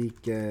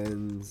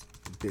weekend's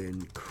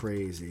been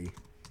crazy.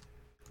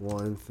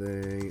 One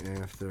thing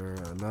after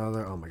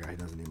another. Oh my God, he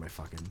doesn't need my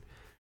fucking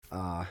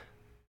 9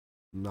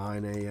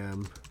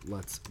 a.m.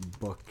 Let's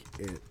book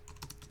it.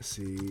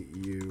 See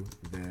you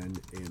then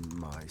in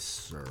my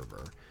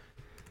server.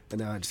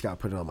 And now I just gotta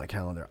put it on my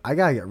calendar. I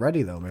gotta get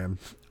ready though, man.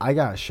 I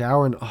gotta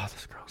shower and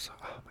this girl's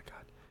oh my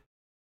God.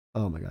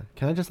 Oh my God.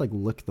 Can I just like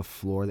lick the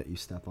floor that you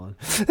step on?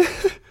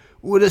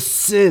 What a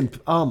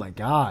simp. Oh my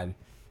God.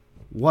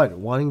 What?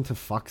 Wanting to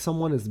fuck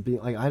someone is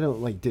being like, I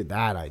don't like did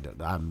that.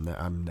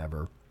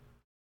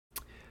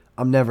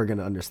 I'm never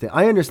gonna understand.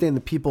 I understand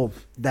the people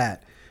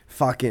that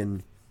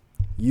fucking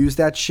use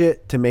that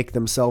shit to make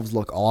themselves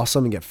look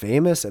awesome and get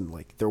famous and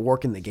like they're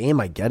working the game.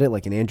 I get it,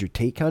 like an Andrew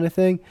Tate kind of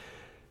thing.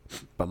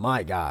 But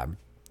my God,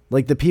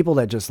 like the people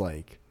that just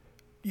like,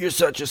 you're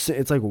such a,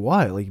 it's like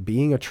what? Like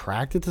being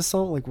attracted to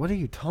someone? Like what are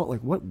you talking?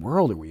 Like what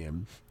world are we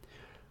in?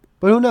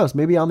 But who knows?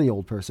 Maybe I'm the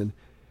old person.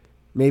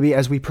 Maybe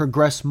as we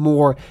progress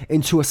more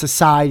into a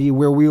society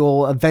where we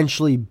will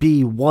eventually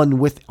be one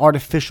with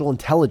artificial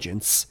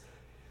intelligence,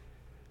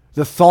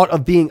 the thought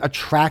of being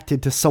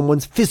attracted to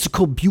someone's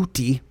physical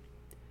beauty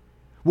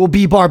will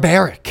be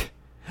barbaric,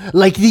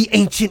 like the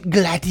ancient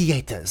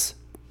gladiators.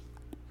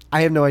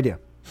 I have no idea.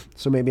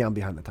 So maybe I'm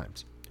behind the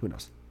times. Who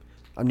knows?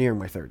 I'm nearing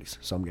my 30s,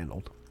 so I'm getting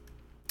old.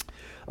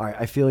 All right,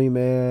 I feel you,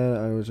 man.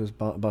 I was just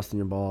busting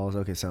your balls.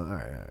 Okay, so all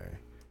right.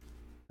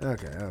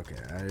 Okay.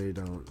 I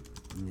don't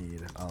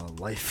need a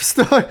life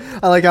story.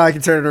 I like how I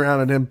can turn it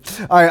around on him.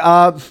 All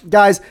right,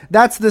 guys,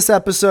 that's this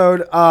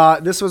episode.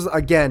 This was,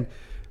 again,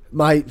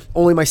 my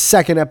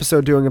second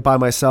episode doing it by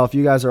myself.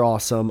 You guys are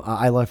awesome.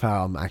 I love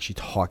how I'm actually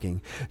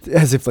talking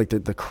as if like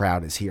the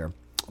crowd is here.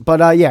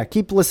 But yeah,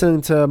 keep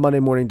listening to Monday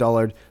Morning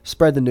Dullard.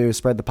 Spread the news,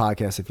 spread the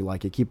podcast if you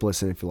like it. Keep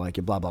listening if you like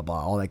it. Blah, blah,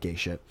 blah. All that gay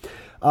shit.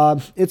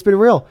 It's been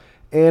real.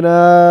 And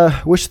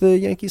wish the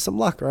Yankees some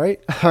luck, all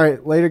right? All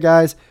right, later,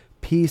 guys.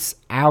 Peace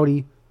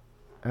outie.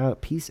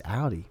 Peace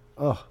outie.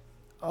 Oh,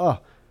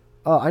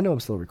 I know I'm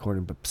still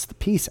recording, but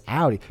peace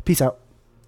outie. Peace out.